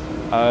hoplite.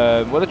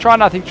 Well, they're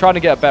trying, I think, to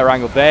get a better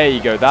angle. There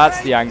you go, that's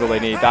the angle they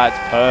need. That's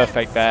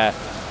perfect there.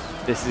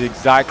 This is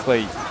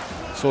exactly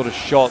the sort of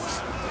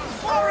shots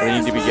they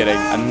need to be getting.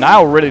 And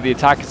now, really, the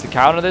attack is to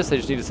counter this. They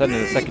just need to send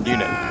in a second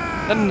unit.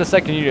 Send in the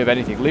second unit of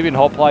anything. Libyan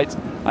hoplites,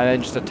 and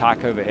then just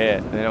attack over here.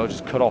 And then it'll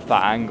just cut off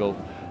that angle.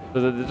 So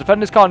the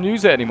defenders can't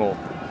use it anymore.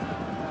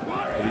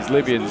 These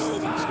Libyans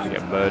are just going to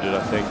get murdered,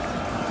 I think.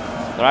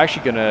 They're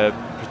actually going to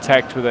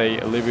protect with a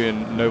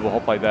Libyan noble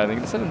hoplite there. They're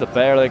going to send in the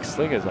bare leg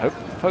slingers.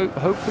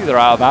 Hopefully they're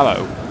out of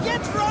ammo. Get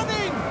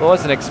running! Well,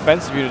 that's an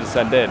expensive unit to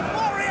send in.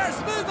 Warriors,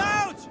 move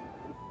out!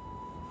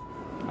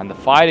 And the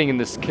fighting in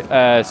this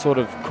sort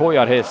of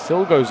courtyard here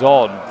still goes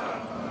on.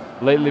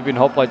 Late Libyan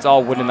hoplites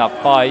are winning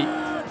that fight.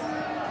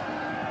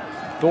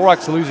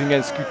 Thorax are losing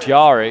against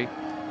Scutiari.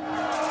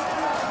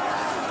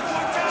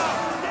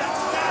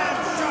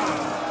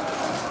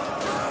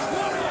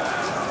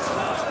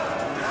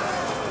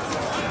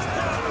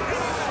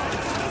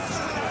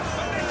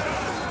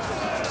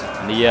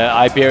 The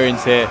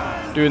Iberians here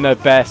doing their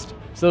best,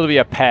 still to be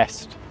a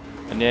pest.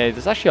 And yeah,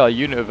 there's actually a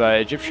unit of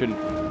Egyptian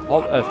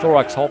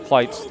thorax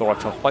hoplites,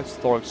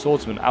 thorax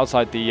swordsmen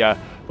outside the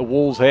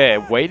walls here,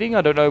 waiting.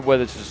 I don't know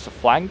whether it's just a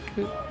flank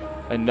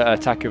and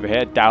attack over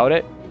here. Doubt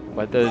it.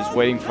 Whether it's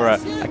waiting for a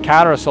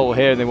counter assault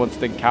here and they want to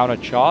then counter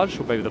charge,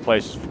 or maybe the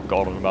place has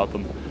forgotten about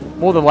them.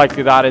 More than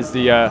likely, that is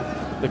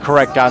the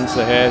correct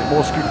answer here.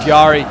 More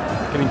Scutiari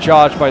getting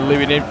charged by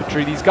Libyan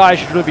infantry. These guys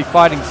should really be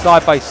fighting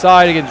side by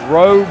side against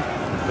Rome.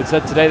 But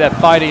said today they're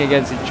fighting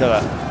against each other.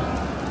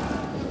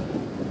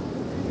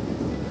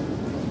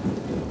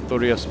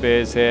 Thurios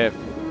Spears here.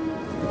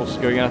 Also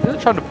going in. I think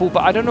they're trying to pull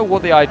back. I don't know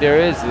what the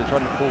idea is. They're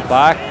trying to pull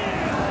back.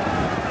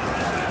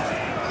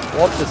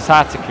 What the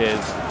tactic is.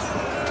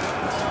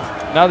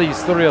 Now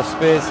these Thurios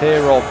Spears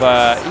here of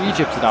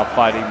Egypt are now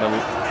fighting the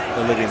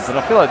Libyans. And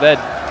I feel like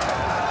they're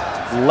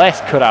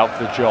less cut out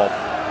for the job.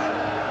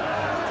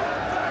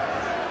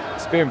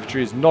 Spear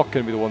infantry is not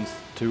going to be the ones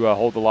to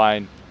hold the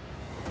line.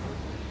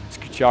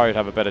 Scutiari would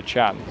have a better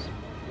chance.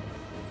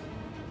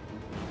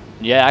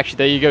 Yeah, actually,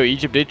 there you go.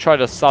 Egypt did try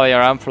to sally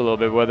around for a little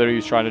bit, whether he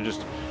was trying to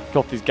just kill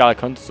off these Gallic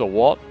hunters or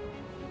what.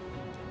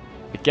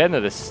 Again,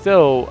 there's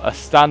still a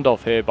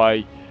standoff here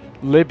by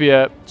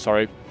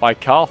by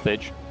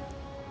Carthage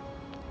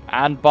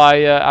and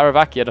by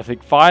Aravaki. And I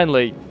think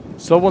finally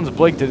someone's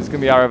blinked and it's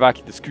going to be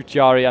Aravaki, the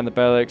Scutiari and the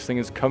Belic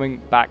Slingers coming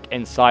back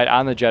inside,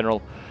 and the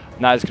general.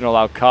 And that is going to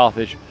allow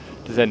Carthage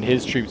to send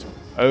his troops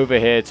over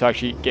here to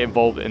actually get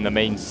involved in the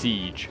main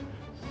siege.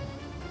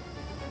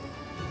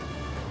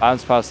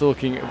 Balance power still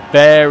looking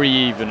very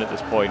even at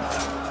this point.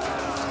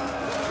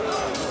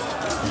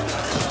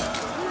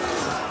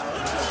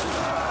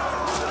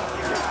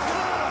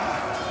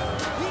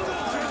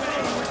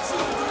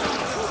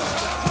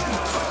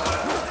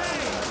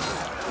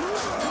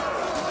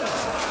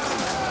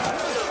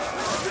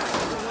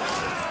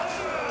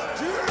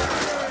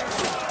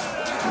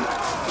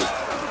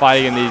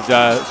 Fighting in these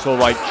sort of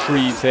like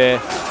trees here.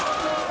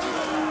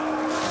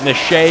 In the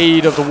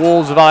shade of the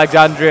walls of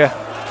Alexandria.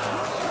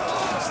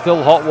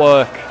 Still hot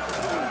work.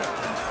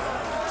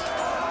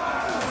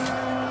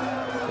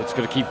 It's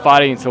going to keep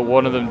fighting until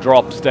one of them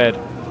drops dead.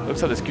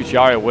 Looks like the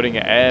Scutiari are winning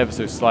it ever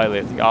so slightly.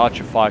 I think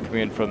archer fire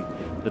coming in from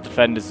the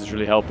defenders is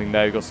really helping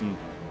there. We've got some,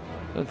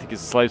 I don't think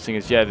it's slave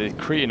singers yet. The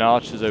Cretan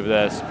archers over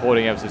there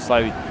supporting ever so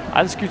slightly.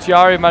 And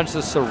Scutiari managed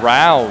to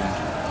surround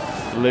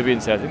the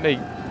Libyans here. I think they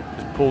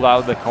just pulled out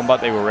of the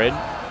combat they were in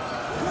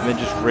and then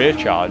just rear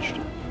charged.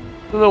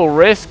 A little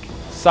risk.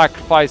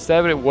 sacrifice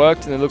there, but it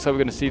worked, and it looks like we're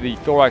going to see the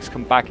Thorax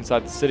come back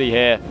inside the city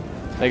here.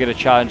 They're going to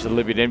challenge the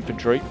Libyan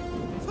infantry.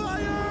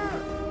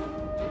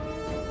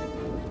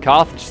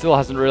 Carthage still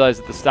hasn't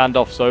realized that the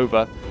standoff's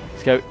over.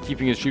 He's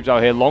keeping his troops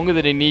out here longer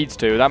than he needs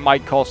to. That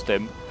might cost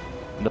him.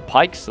 And the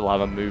pikes still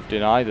haven't moved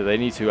in either. They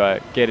need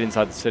to get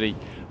inside the city.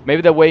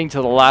 Maybe they're waiting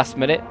till the last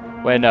minute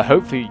when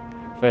hopefully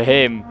for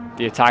him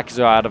the attackers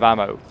are out of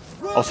ammo.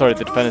 Oh, sorry,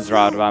 the defenders are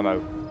out of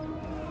ammo.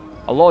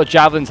 A lot of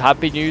javelins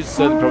have been used.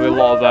 Certainly probably a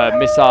lot of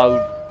missile,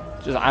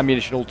 just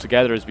ammunition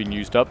altogether has been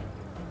used up.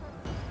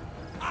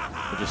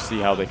 We'll just see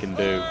how they can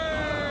do.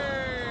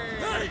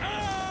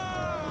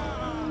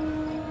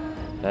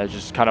 They're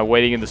just kind of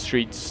waiting in the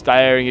streets,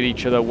 staring at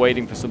each other,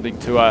 waiting for something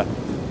to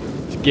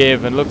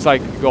give. And looks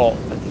like we've got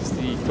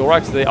the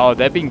Thorax.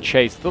 They're being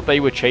chased. I thought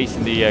they were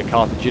chasing the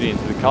Carthaginians,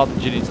 but the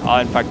Carthaginians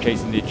are in fact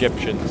chasing the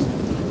Egyptians.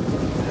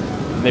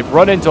 And they've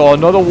run into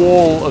another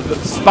wall of the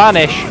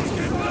Spanish.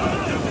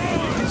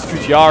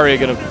 Scutiari are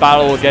going to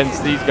battle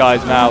against these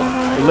guys now.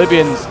 The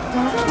Libyans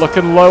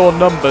looking low on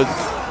numbers,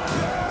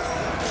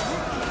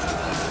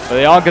 but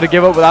they aren't going to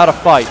give up without a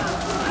fight.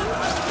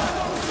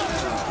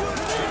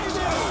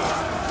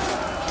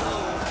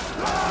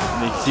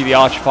 See the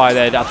archfire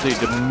there,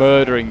 absolutely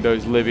murdering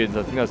those Libyans.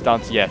 I think that's down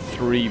to,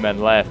 3 men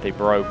left. They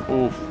broke.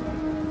 Oof.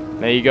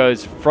 There you go.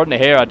 His front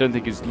here, I don't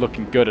think is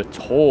looking good at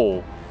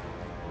all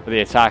for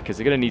the attackers.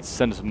 They're going to need to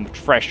send some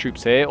fresh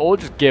troops here, or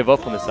just give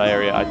up on this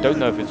area. I don't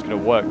know if it's going to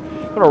work.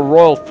 Got a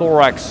Royal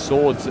Thorax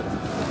Swords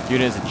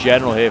unit as a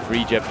general here for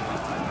Egypt.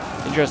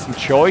 Interesting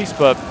choice,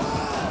 but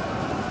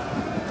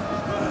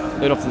I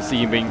don't often see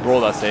him being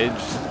brought that stage.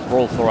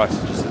 Royal Thorax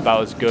is just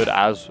about as good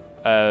as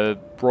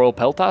Royal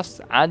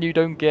Peltas, and you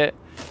don't get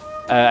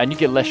and you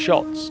get less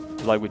shots,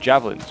 like with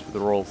Javelins with the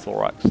Royal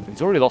Thorax. He's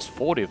already lost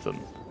 40 of them,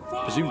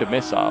 presumed to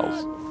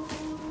missiles.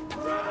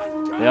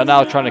 They are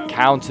now trying to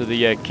counter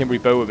the Cimbri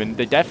bowwomen.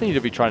 They definitely need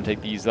to be trying to take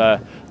these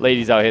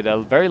ladies out here. They're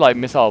very light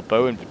missile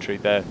bow infantry.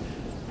 They're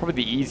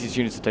probably the easiest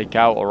units to take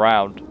out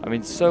around. I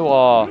mean, so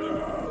are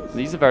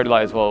these are very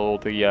light as well.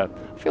 I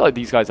feel like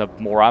these guys have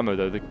more ammo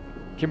though. The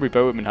Cimbri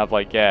bowwomen have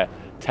like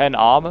 10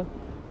 armor.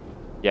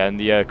 Yeah, and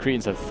the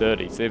Cretans have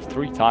 30, so they have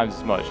 3 times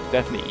as much. It's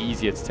definitely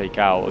easier to take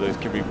out those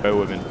Cimbri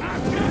bowwomen.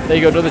 There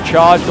you go, another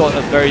charge. Got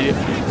a very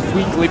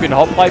weak Libyan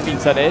hoplite being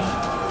sent in.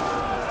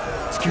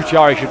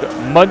 Scutiari should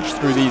munch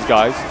through these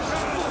guys.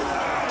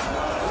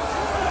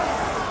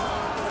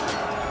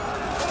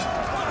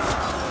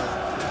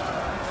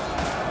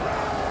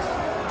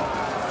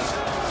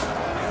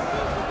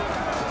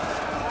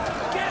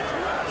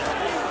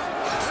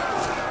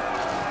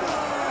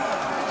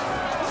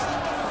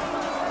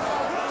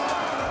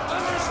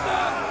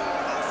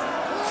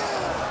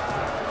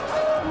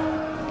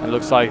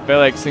 Looks like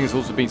Belek Singh's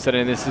also been sent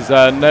in. This is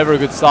never a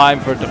good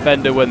sign for a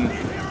defender when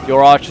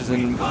your archers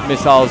and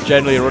missiles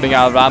generally are running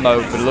out of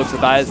ammo, but it looks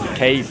like that is the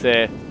case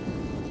there.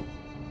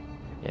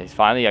 Yeah, he's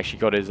finally actually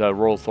got his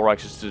Royal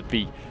Thorax just to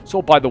be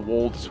sort of by the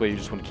wall this way. You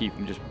just want to keep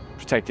him just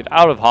protected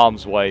out of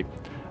harm's way.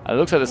 And it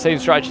looks like the same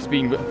strategy is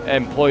being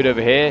employed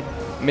over here.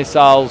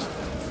 Missiles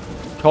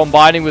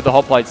combining with the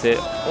hoplites here.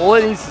 All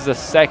it needs is a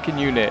second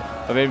unit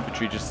of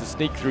infantry just to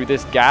sneak through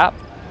this gap.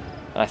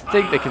 And I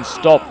think they can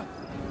stop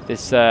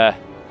this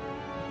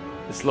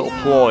this little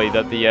ploy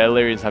that the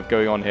Illyrians have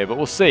going on here, but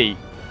we'll see.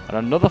 And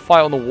another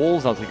fight on the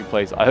walls now taking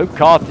place. I hope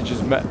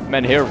Carthage's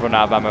men here have run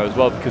out of ammo as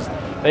well, because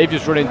they've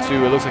just run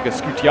into, it looks like a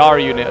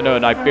Scutiari unit, no,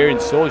 an Iberian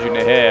sword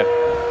unit here.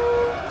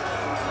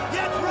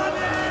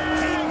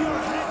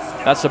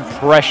 That's some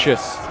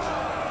precious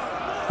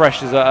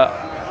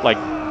like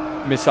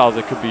missiles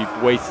that could be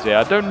wasted here.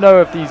 I don't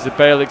know if these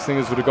Baelix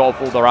Slingers would have got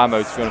off all their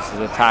ammo, to be honest, as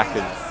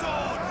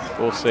attackers.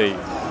 We'll see.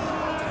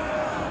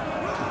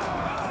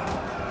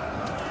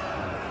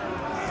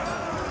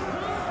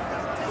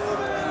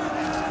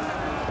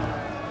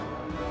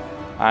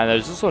 And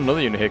there's also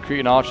another unit here,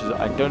 Cretan Archers.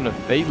 I don't know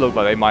if they look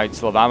like they might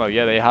still have ammo.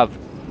 Yeah, they have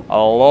a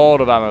lot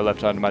of ammo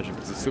left, I'd imagine,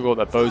 because they've still got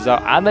their bows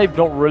out. And they've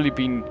not really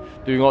been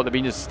doing a lot. They've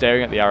been just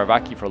staring at the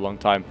Aravaki for a long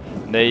time.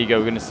 And there you go.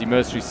 We're going to see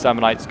mercenary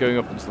Samnites going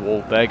up into the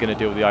wall. They're going to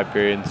deal with the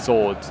Iberian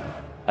swords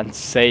and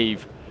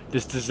save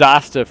this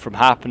disaster from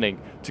happening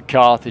to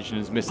Carthage and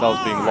his missiles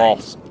being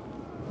lost.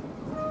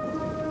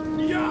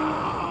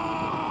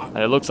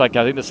 And it looks like,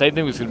 I think the same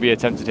thing was going to be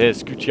attempted here.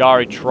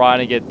 Scutiari trying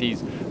to get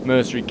these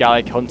mercenary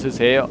Gallic hunters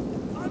here.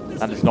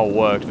 And it's not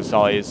worked.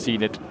 Vasali has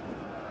seen it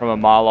from a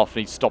mile off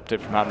and he stopped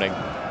it from happening.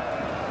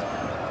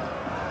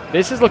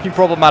 This is looking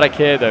problematic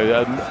here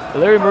though.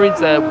 Illyrian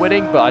Marines are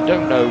winning, but I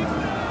don't know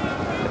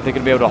if they're going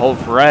to be able to hold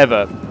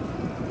forever.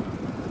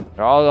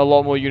 There are a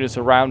lot more units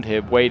around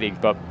here waiting,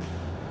 but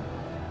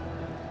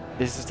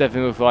this is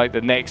definitely looking like the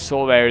next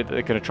sort of area that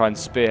they're going to try and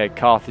spearhead.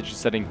 Carthage is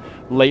sending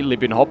late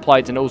Libyan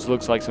hoplites, and it also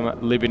looks like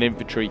some Libyan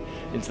infantry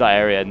into that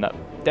area, and that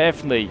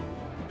definitely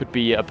could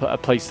be a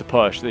place to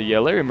push. The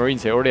Illyrian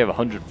Marines here already have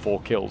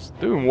 104 kills.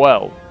 Doing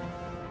well.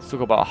 Still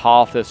got about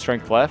half their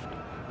strength left.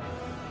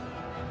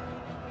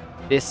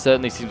 This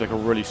certainly seems like a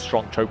really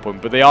strong choke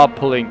point, but they are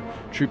pulling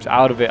troops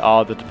out of it,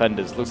 are the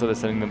defenders. Looks like they're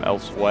sending them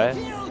elsewhere.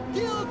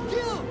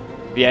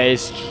 Yeah,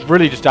 it's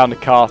really just down to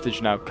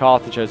Carthage now.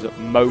 Carthage has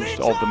most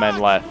of the men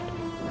left.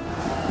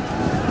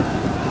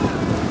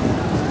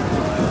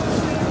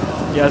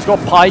 Yeah, it's got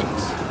pikes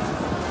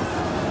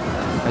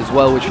as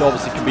well, which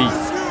obviously can be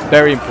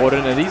very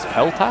important. Are these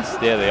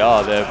peltasts? Yeah, they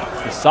are. They're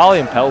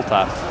Thessalian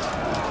peltasts.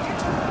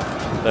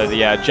 So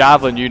the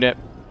Javelin unit.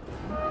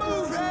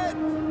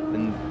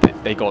 And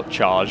they got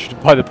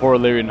charged by the poor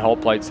Illyrian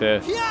hoplites here.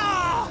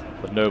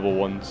 The noble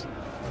ones.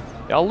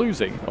 They are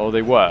losing. Oh,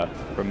 they were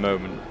for a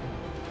moment.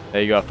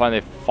 There you go.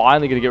 They're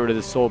finally going to get rid of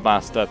the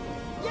Swordmaster.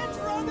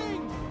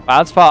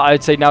 Balance part,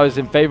 I'd say now is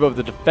in favor of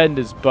the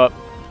defenders, but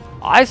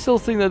I still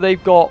think that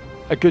they've got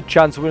a good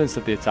chance of winning instead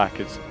of the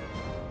attackers.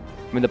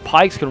 I mean, the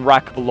pikes can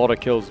rack up a lot of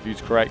kills if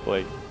used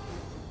correctly.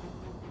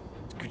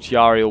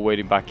 Gutiariel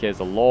waiting back here.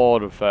 There's a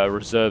lot of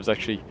reserves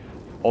actually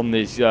on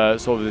these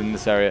sort of in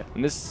this area.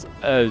 And this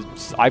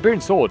Iberian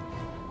sword,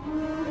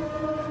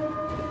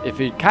 if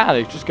you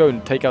can, just go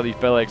and take out these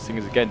Balearic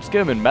Slingers again. Just get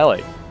them in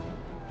melee.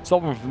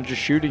 Stop them from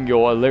just shooting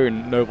your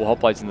Illyrian noble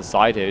hoplites in the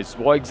side here. It's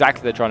what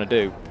exactly they're trying to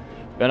do.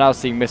 We're now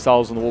seeing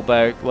missiles on the wall.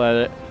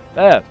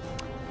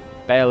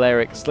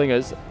 Balearic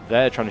Slingers.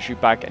 They're trying to shoot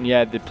back. And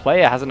yeah, the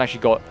player hasn't actually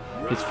got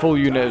his full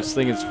unit of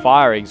Slingers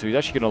firing, so he's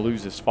actually going to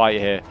lose this fight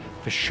here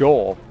for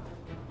sure.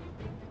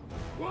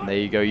 And there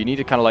you go. You need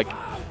to kind of like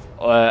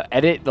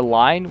edit the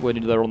line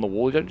when they're on the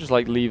wall. You don't just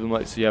like leave them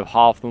like so you have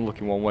half of them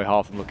looking one way,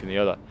 half of them looking the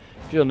other.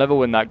 You'll never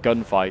win that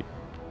gunfight.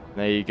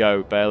 There you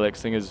go. Balearic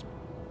Slingers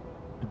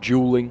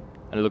dueling,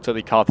 and it looks like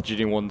the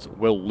Carthaginian ones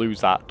will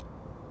lose that.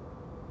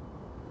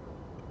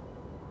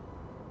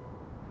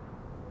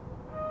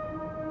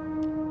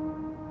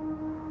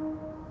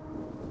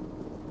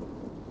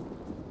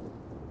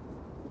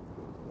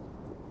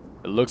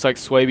 It looks like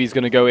Swaby's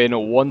going to go in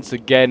once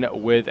again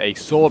with a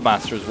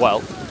Swordmaster as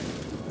well.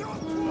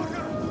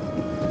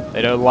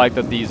 They don't like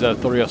that these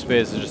Thurio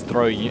Spears are just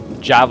throwing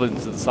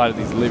javelins to the side of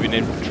these living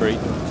infantry.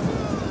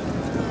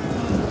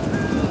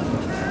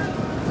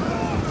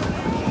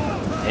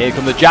 Here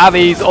come the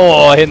Javies.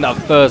 Oh, hitting that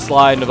first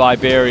line of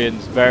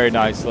Iberians very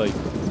nicely.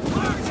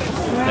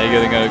 There you go.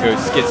 They're going to go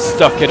get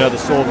stuck in other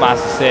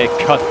Swordmasters here,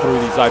 cut through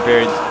these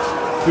Iberians,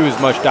 do as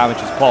much damage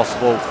as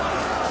possible.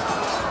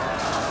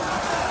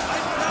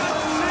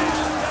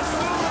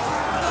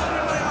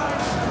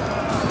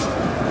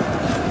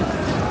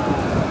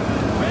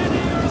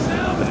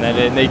 And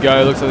then in they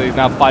go. It looks like they're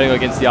now fighting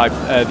against the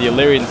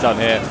Illyrians down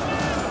here,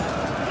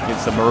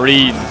 against the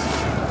Marines.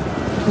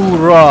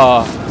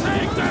 Hoorah!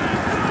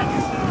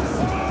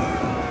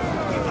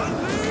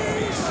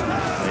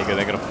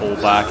 They're going to fall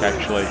back,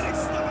 actually.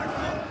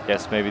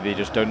 Guess maybe they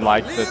just don't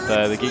like that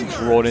they're getting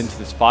drawn into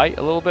this fight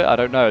a little bit. I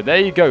don't know. There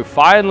you go.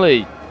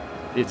 Finally,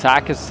 the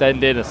attackers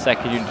send in a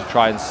second unit to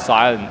try and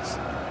silence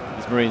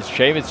these Marines.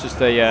 Shame it's just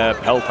a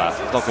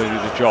peltast. It's not going to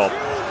do the job.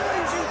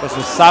 Got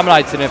some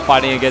Sammonites in there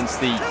fighting against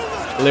the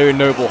Illyrian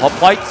noble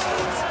hoplites.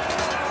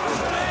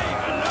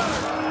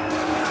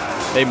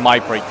 They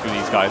might break through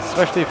these guys,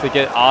 especially if they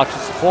get archer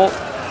support.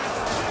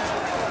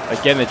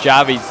 Again, the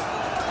Javies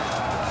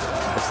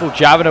are still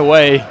jabbing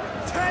away.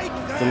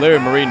 The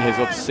Illyrian Marine has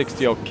got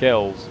 60 odd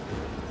kills.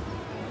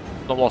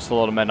 Not lost a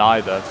lot of men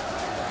either.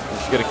 They're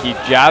just going to keep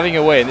jabbing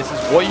away, and this is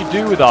what you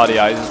do with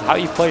RDIs, this is how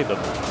you play them.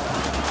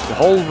 You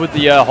hold with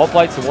the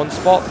hoplites in one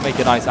spot, make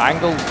a nice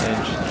angle,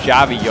 and just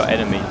jabby your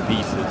enemy to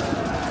pieces.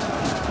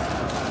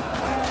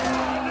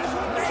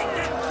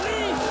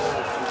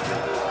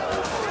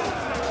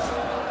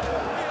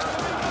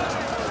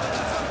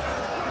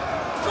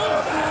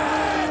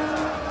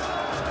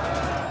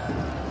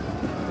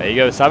 There you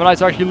go, the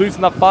Sammonites are actually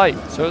losing that fight.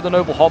 So are the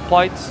noble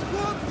hoplites.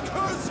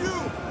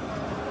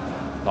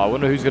 I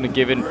wonder who's going to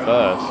give in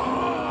first.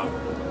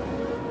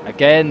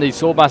 Again, the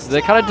Swordmasters,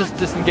 they're kind of just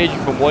disengaging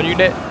from one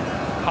unit,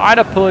 kind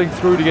of pulling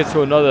through to get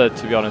to another,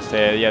 to be honest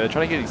here. Yeah, they're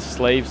trying to get these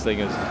slave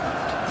slingers.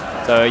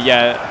 So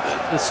yeah,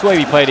 the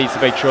Swaby player needs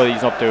to make sure that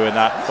he's not doing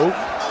that. Oh,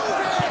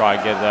 let's try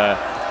and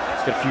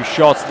let's get a few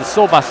shots. The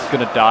Swordmaster's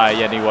going to die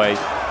anyway.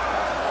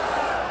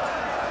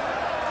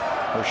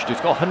 Oh, he's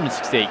got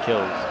 168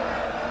 kills.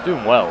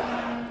 Doing well.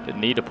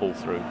 Didn't need to pull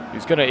through. He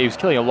was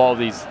killing a lot of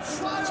these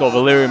sort of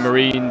Illyrian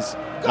Marines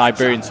and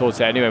Iberian swords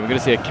here. Anyway, we're going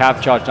to see a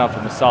cav charge now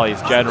from Massali's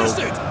general.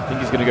 I think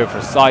he's going to go for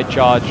a side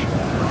charge.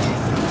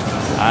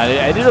 And it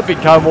ended up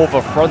becoming more of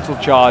a frontal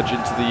charge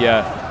into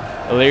the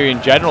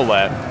Illyrian general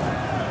there.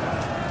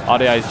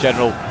 RDI's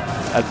general,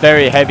 a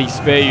very heavy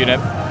spear unit.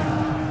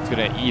 He's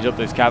going to eat up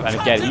those cav. And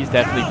again, he's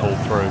definitely pulled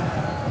through.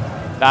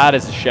 That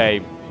is a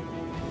shame.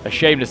 A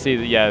shame to see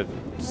that, yeah,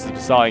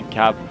 Massalian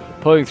cav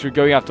pulling through,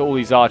 going after all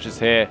these archers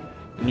here.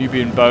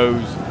 Nubian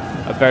bows,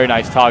 a very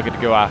nice target to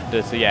go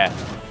after. So yeah,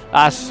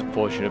 that's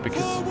unfortunate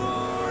because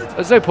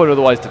there's no point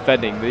otherwise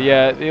defending.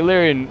 The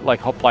Illyrian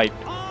hoplite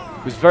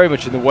was very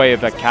much in the way of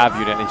that cav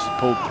unit, and he just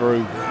pulled through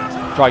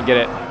to try and get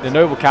it. The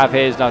noble cav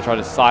here is now trying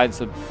to silence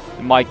him.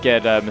 It might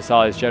get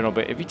Massali's general,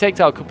 but if he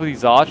takes out a couple of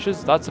these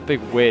archers, that's a big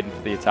win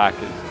for the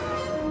attackers.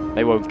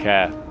 They won't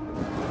care.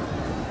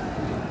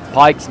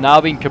 Pikes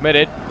now being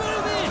committed.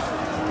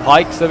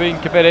 Pikes are being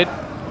committed.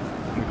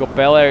 We've got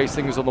Balearic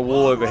Slingers on the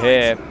wall over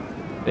here.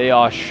 They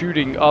are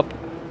shooting up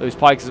those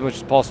pikes as much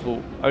as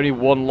possible. Only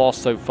one loss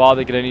so far.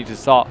 They're going to need to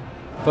start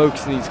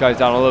focusing these guys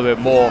down a little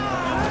bit more.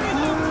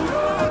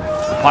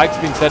 The pikes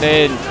being sent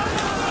in.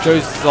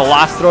 Shows the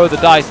last throw of the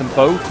dice, and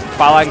both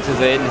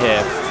phalanxes are in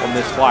here on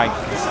this flank.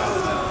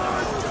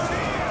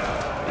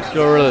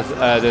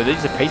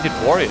 These are painted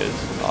warriors.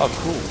 Oh,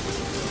 cool.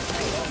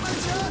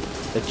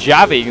 They're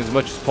jabbing as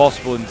much as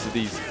possible into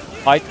these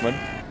pikemen,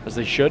 as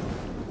they should.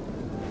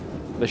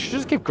 They should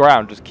just give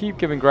ground, just keep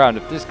giving ground.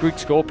 If there's Greek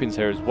Scorpions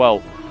here as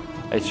well,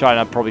 they're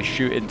trying to probably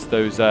shoot into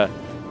those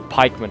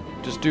pikemen.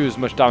 Just do as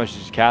much damage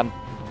as you can.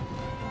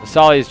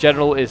 Masalia's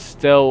general is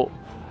still...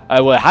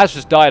 well, it has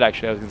just died,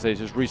 actually. I was going to say, it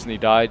just recently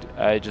died.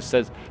 It just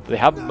says they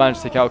haven't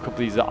managed to take out a couple of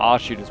these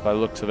arch units by the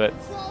looks of it.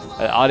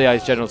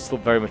 RDI's general is still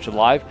very much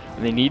alive,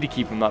 and they need to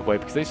keep him that way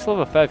because they still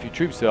have a fair few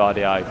troops to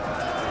RDI.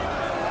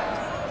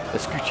 The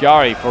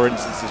Scutiari, for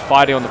instance, is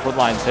fighting on the front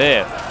lines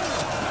here.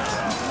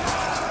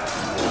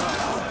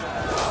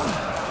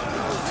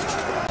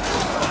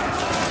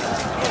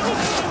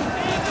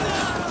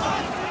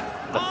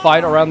 The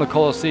fight around the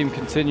Colosseum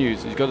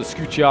continues. You've got the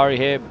Scutiari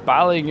here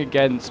battling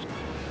against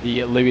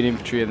the Libyan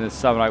infantry and the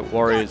Samnite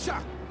warriors.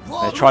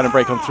 They're trying to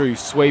break on through.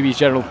 Swaby's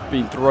general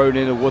being thrown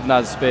in. The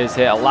Wooden spears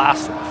here. A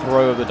last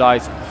throw of the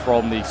dice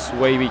from the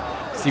Swaby.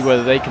 See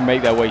whether they can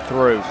make their way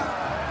through.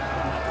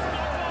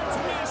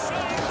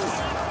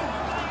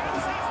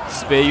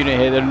 Spear unit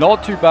here. They're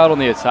not too bad on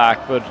the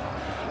attack, but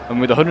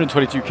with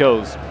 122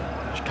 kills,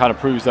 which kind of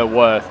proves their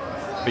worth.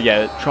 But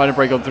yeah, trying to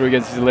break on through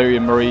against these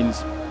Illyrian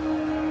Marines.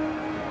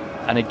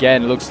 And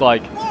again, it looks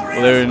like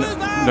Illyrian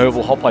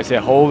noble hoplites here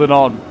holding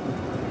on.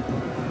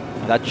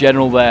 That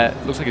general there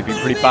looks like he's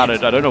been pretty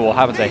battered. I don't know what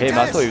happened to him.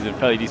 I thought he was in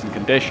fairly decent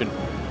condition.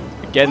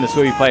 Again, the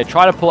Swaby player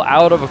trying to pull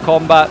out of a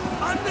combat.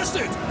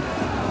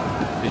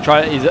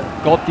 He's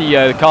got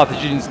the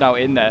Carthaginians now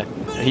in there.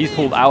 And he's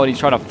pulled out and he's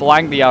trying to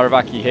flank the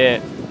Aravaki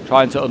here,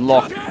 trying to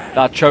unlock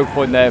that choke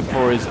point there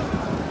for his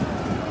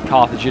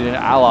Carthaginian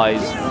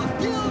allies.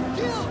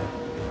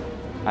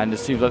 And it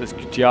seems like the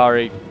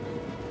Scutiari,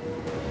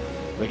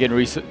 they're getting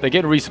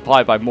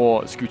resupplied by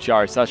more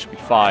Scutiari, so that should be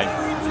fine.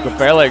 We've got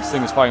Balex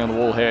things fighting on the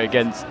wall here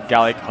against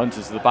Gallic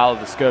hunters. The battle of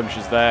the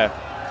skirmishes there.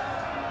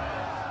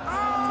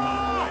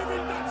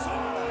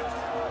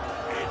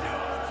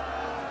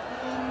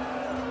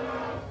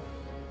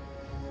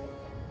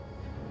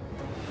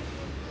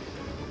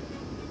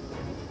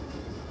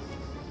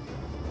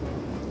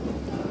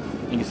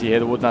 You can see here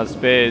the Wooden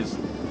spears.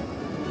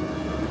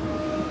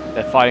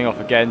 They're fighting off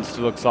against,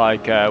 it looks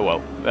like,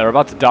 well, they're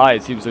about to die,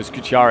 it seems, those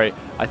Scutiari.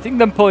 I think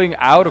them pulling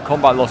out of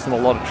combat lost them a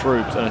lot of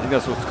troops, and I think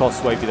that's what's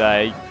cost Swaby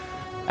there.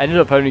 Ended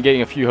up only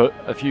getting a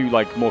few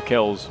like more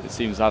kills, it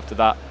seems, after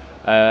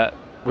that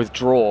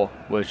withdraw,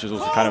 which is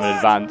also kind of an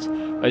advance.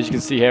 As you can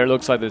see here, it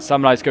looks like the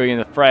Samnites going in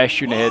the fresh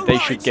unit here. They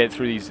should get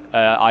through these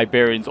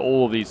Iberians,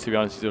 all of these, to be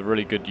honest. These are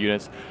really good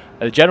units.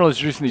 The general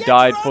has recently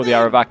died for the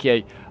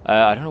Aravaki.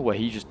 I don't know where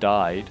he just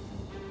died.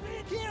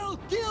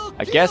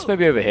 I guess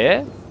maybe over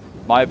here.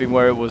 Might have been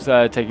where it was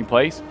taking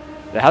place.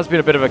 There has been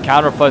a bit of a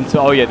counter-offensive. So,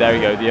 oh yeah, there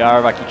we go. The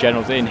Aravaki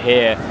general's in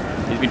here.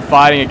 He's been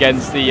fighting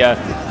against the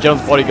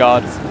general's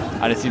bodyguard,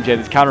 and it seems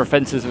these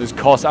counter-offensives has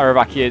cost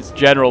Aravaki's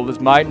general.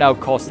 This might now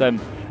cost them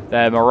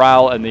their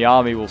morale and the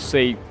army. We'll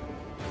see.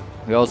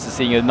 We're also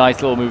seeing a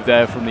nice little move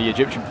there from the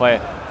Egyptian player,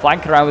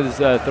 flanking around with his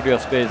 30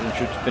 spears and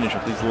should finish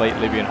off these late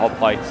Libyan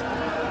hoplites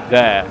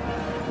there.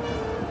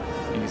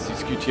 You can see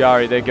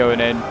Scutiari, they're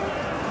going in.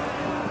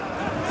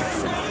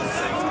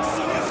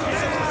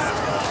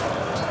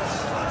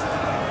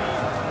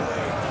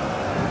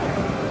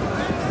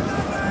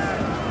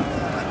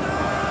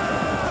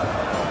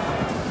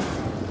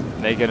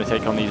 They're going to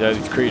take on these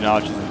Cretan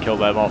archers and kill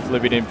them off.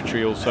 Libyan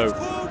infantry also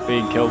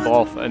being killed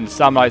off, and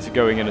Samnites are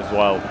going in as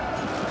well.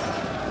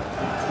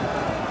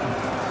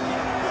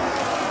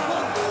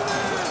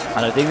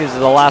 And I think this is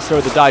the last throw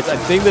of the dice. I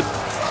think that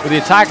with the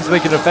attackers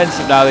making an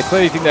offensive now, they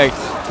clearly think they've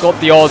got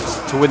the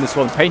odds to win this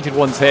one. Painted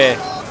ones here,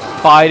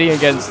 fighting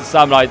against the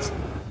Samnites.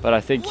 But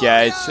I think,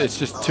 yeah, it's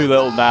just too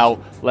little now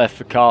left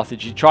for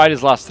Carthage. He tried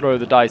his last throw of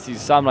the dice. These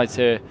Samnites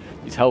here,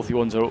 these healthy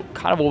ones, are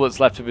kind of all that's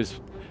left of his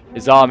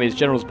army. His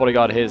general's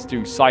bodyguard here is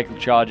doing cycle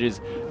charges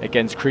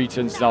against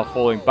Cretans, now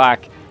falling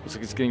back. Looks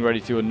like it's getting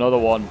ready to do another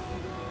one.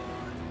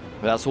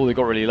 But that's all they've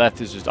got really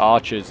left is just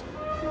archers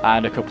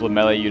and a couple of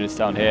melee units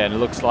down here. And it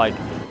looks like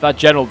if that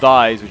general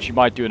dies, which he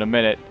might do in a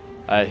minute,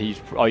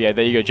 oh yeah,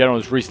 there you go. General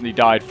has recently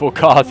died for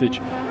Carthage.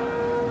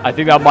 I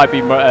think that might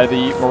be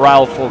the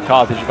morale for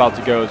Carthage about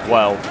to go as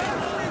well.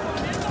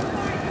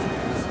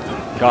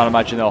 Can't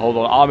imagine they'll hold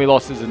on. Army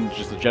losses and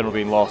just the general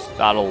being lost.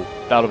 That'll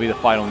be the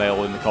final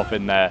nail in the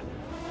coffin there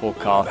for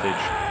Carthage.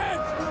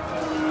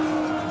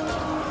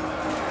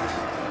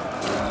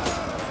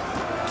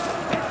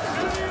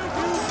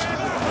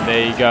 And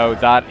there you go.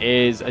 That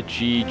is a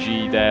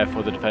GG there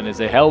for the defenders.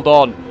 They held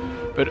on,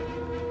 but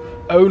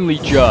only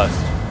just.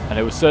 And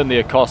it was certainly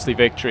a costly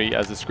victory,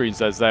 as the screen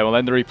says there. We'll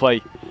end the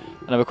replay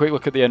and have a quick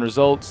look at the end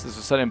results. This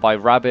was sent in by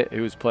Rabbit,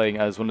 who was playing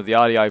as one of the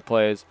RDI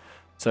players.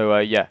 So,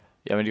 yeah,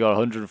 Yeah, I mean, you got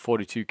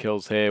 142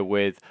 kills here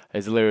with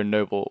his Illyrian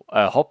Noble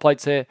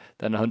hoplites here,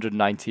 then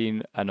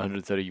 119 and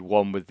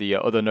 131 with the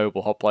other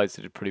Noble hoplites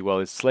that did pretty well.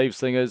 His Slave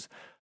Slingers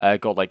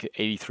got like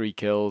 83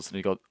 kills, and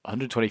he got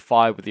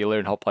 125 with the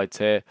Illyrian hoplites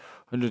here,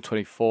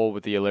 124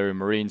 with the Illyrian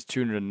Marines,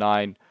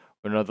 209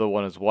 with another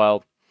one as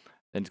well.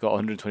 Then he's got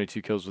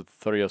 122 kills with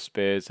Thurios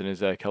Spears, and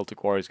his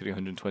Celtic Warriors getting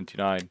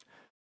 129.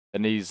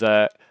 And he's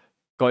got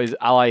his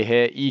ally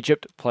here,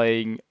 Egypt,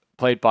 played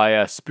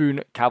by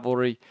Spoon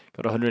Cavalry,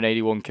 got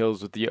 181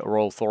 kills with the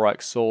Royal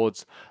Thorax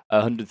Swords,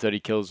 130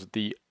 kills with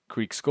the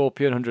Greek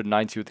Scorpion,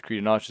 190 with the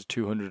Cretan Archers,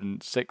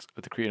 206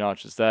 with the Cretan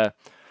Archers there,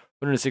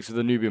 106 with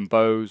the Nubian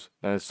Bows,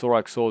 and the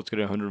Thorax Swords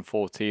getting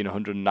 114,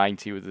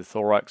 190 with the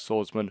Thorax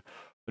Swordsman,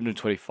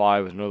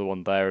 125 with another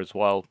one there as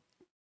well.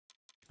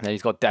 And then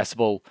he's got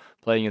Decibel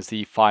playing as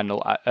the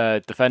final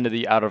defender,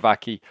 the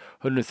Aravaki,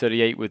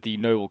 138 with the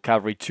Noble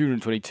Cavalry,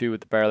 222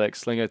 with the Barrel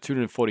Slinger,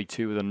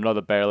 242 with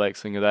another Barrel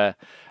Slinger there.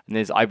 And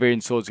there's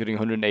Iberian Swords getting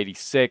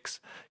 186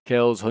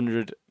 kills,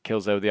 100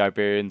 kills there with the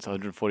Iberians,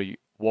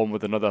 141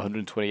 with another,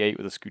 128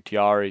 with the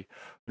Scutiari,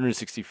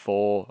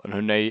 164 and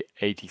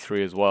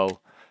 183 as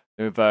well.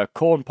 And with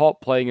Corn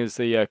Pop playing as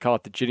the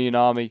Carthaginian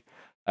army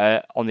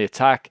on the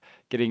attack,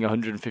 getting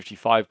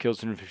 155 kills,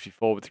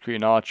 154 with the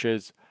Cretan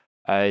Archers.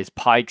 His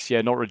pikes,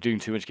 yeah, not really doing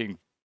too much, getting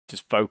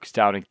just focused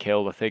down and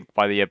killed, I think,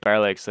 by the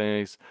Barrel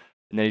Slingers.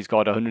 And then he's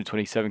got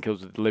 127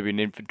 kills with the Libyan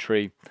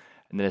infantry.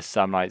 And then his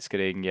Samnites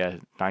getting,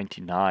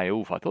 99.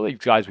 Oof, I thought these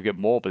guys would get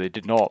more, but they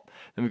did not.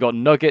 Then we've got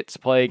Nuggets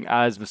playing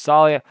as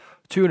Massalia.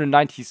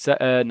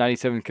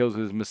 297 kills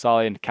with his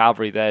Massalian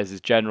cavalry there as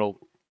his general.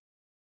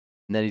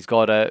 And then he's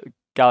got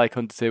Gallic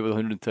Hunters here with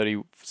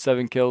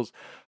 137 kills.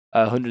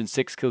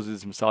 106 kills with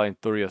his Massalian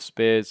Thurios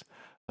Spears.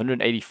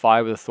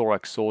 185 with the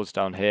Thorax Swords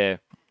down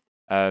here.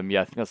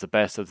 Yeah, I think that's the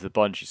best of the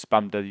bunch. He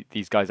spammed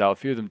these guys out. A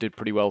few of them did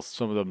pretty well,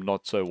 some of them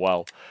not so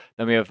well.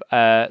 Then we have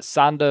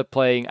Sander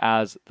playing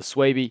as the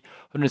Swaby.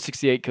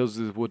 168 kills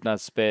with the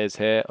Woodnaz Spears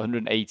here.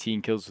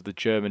 118 kills with the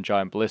German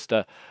Giant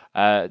Ballista.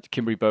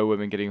 Kimberly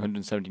Bowwomen getting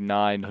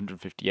 179,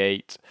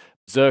 158.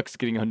 Zerk's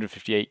getting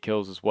 158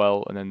 kills as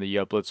well. And then the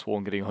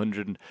Bloodsworn getting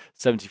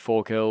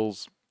 174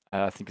 kills.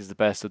 I think is the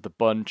best of the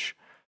bunch.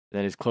 And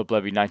then his Club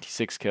Levy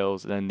 96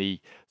 kills, and then the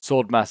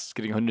Swordmaster's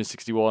getting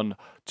 161,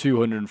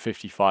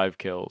 255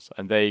 kills.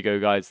 And there you go,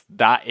 guys.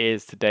 That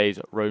is today's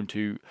Rome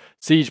 2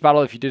 Siege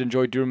battle. If you did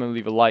enjoy, do remember to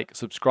leave a like,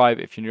 subscribe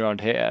if you're new around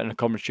here, and a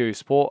comment, show your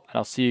support. And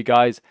I'll see you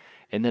guys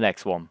in the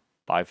next one.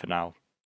 Bye for now.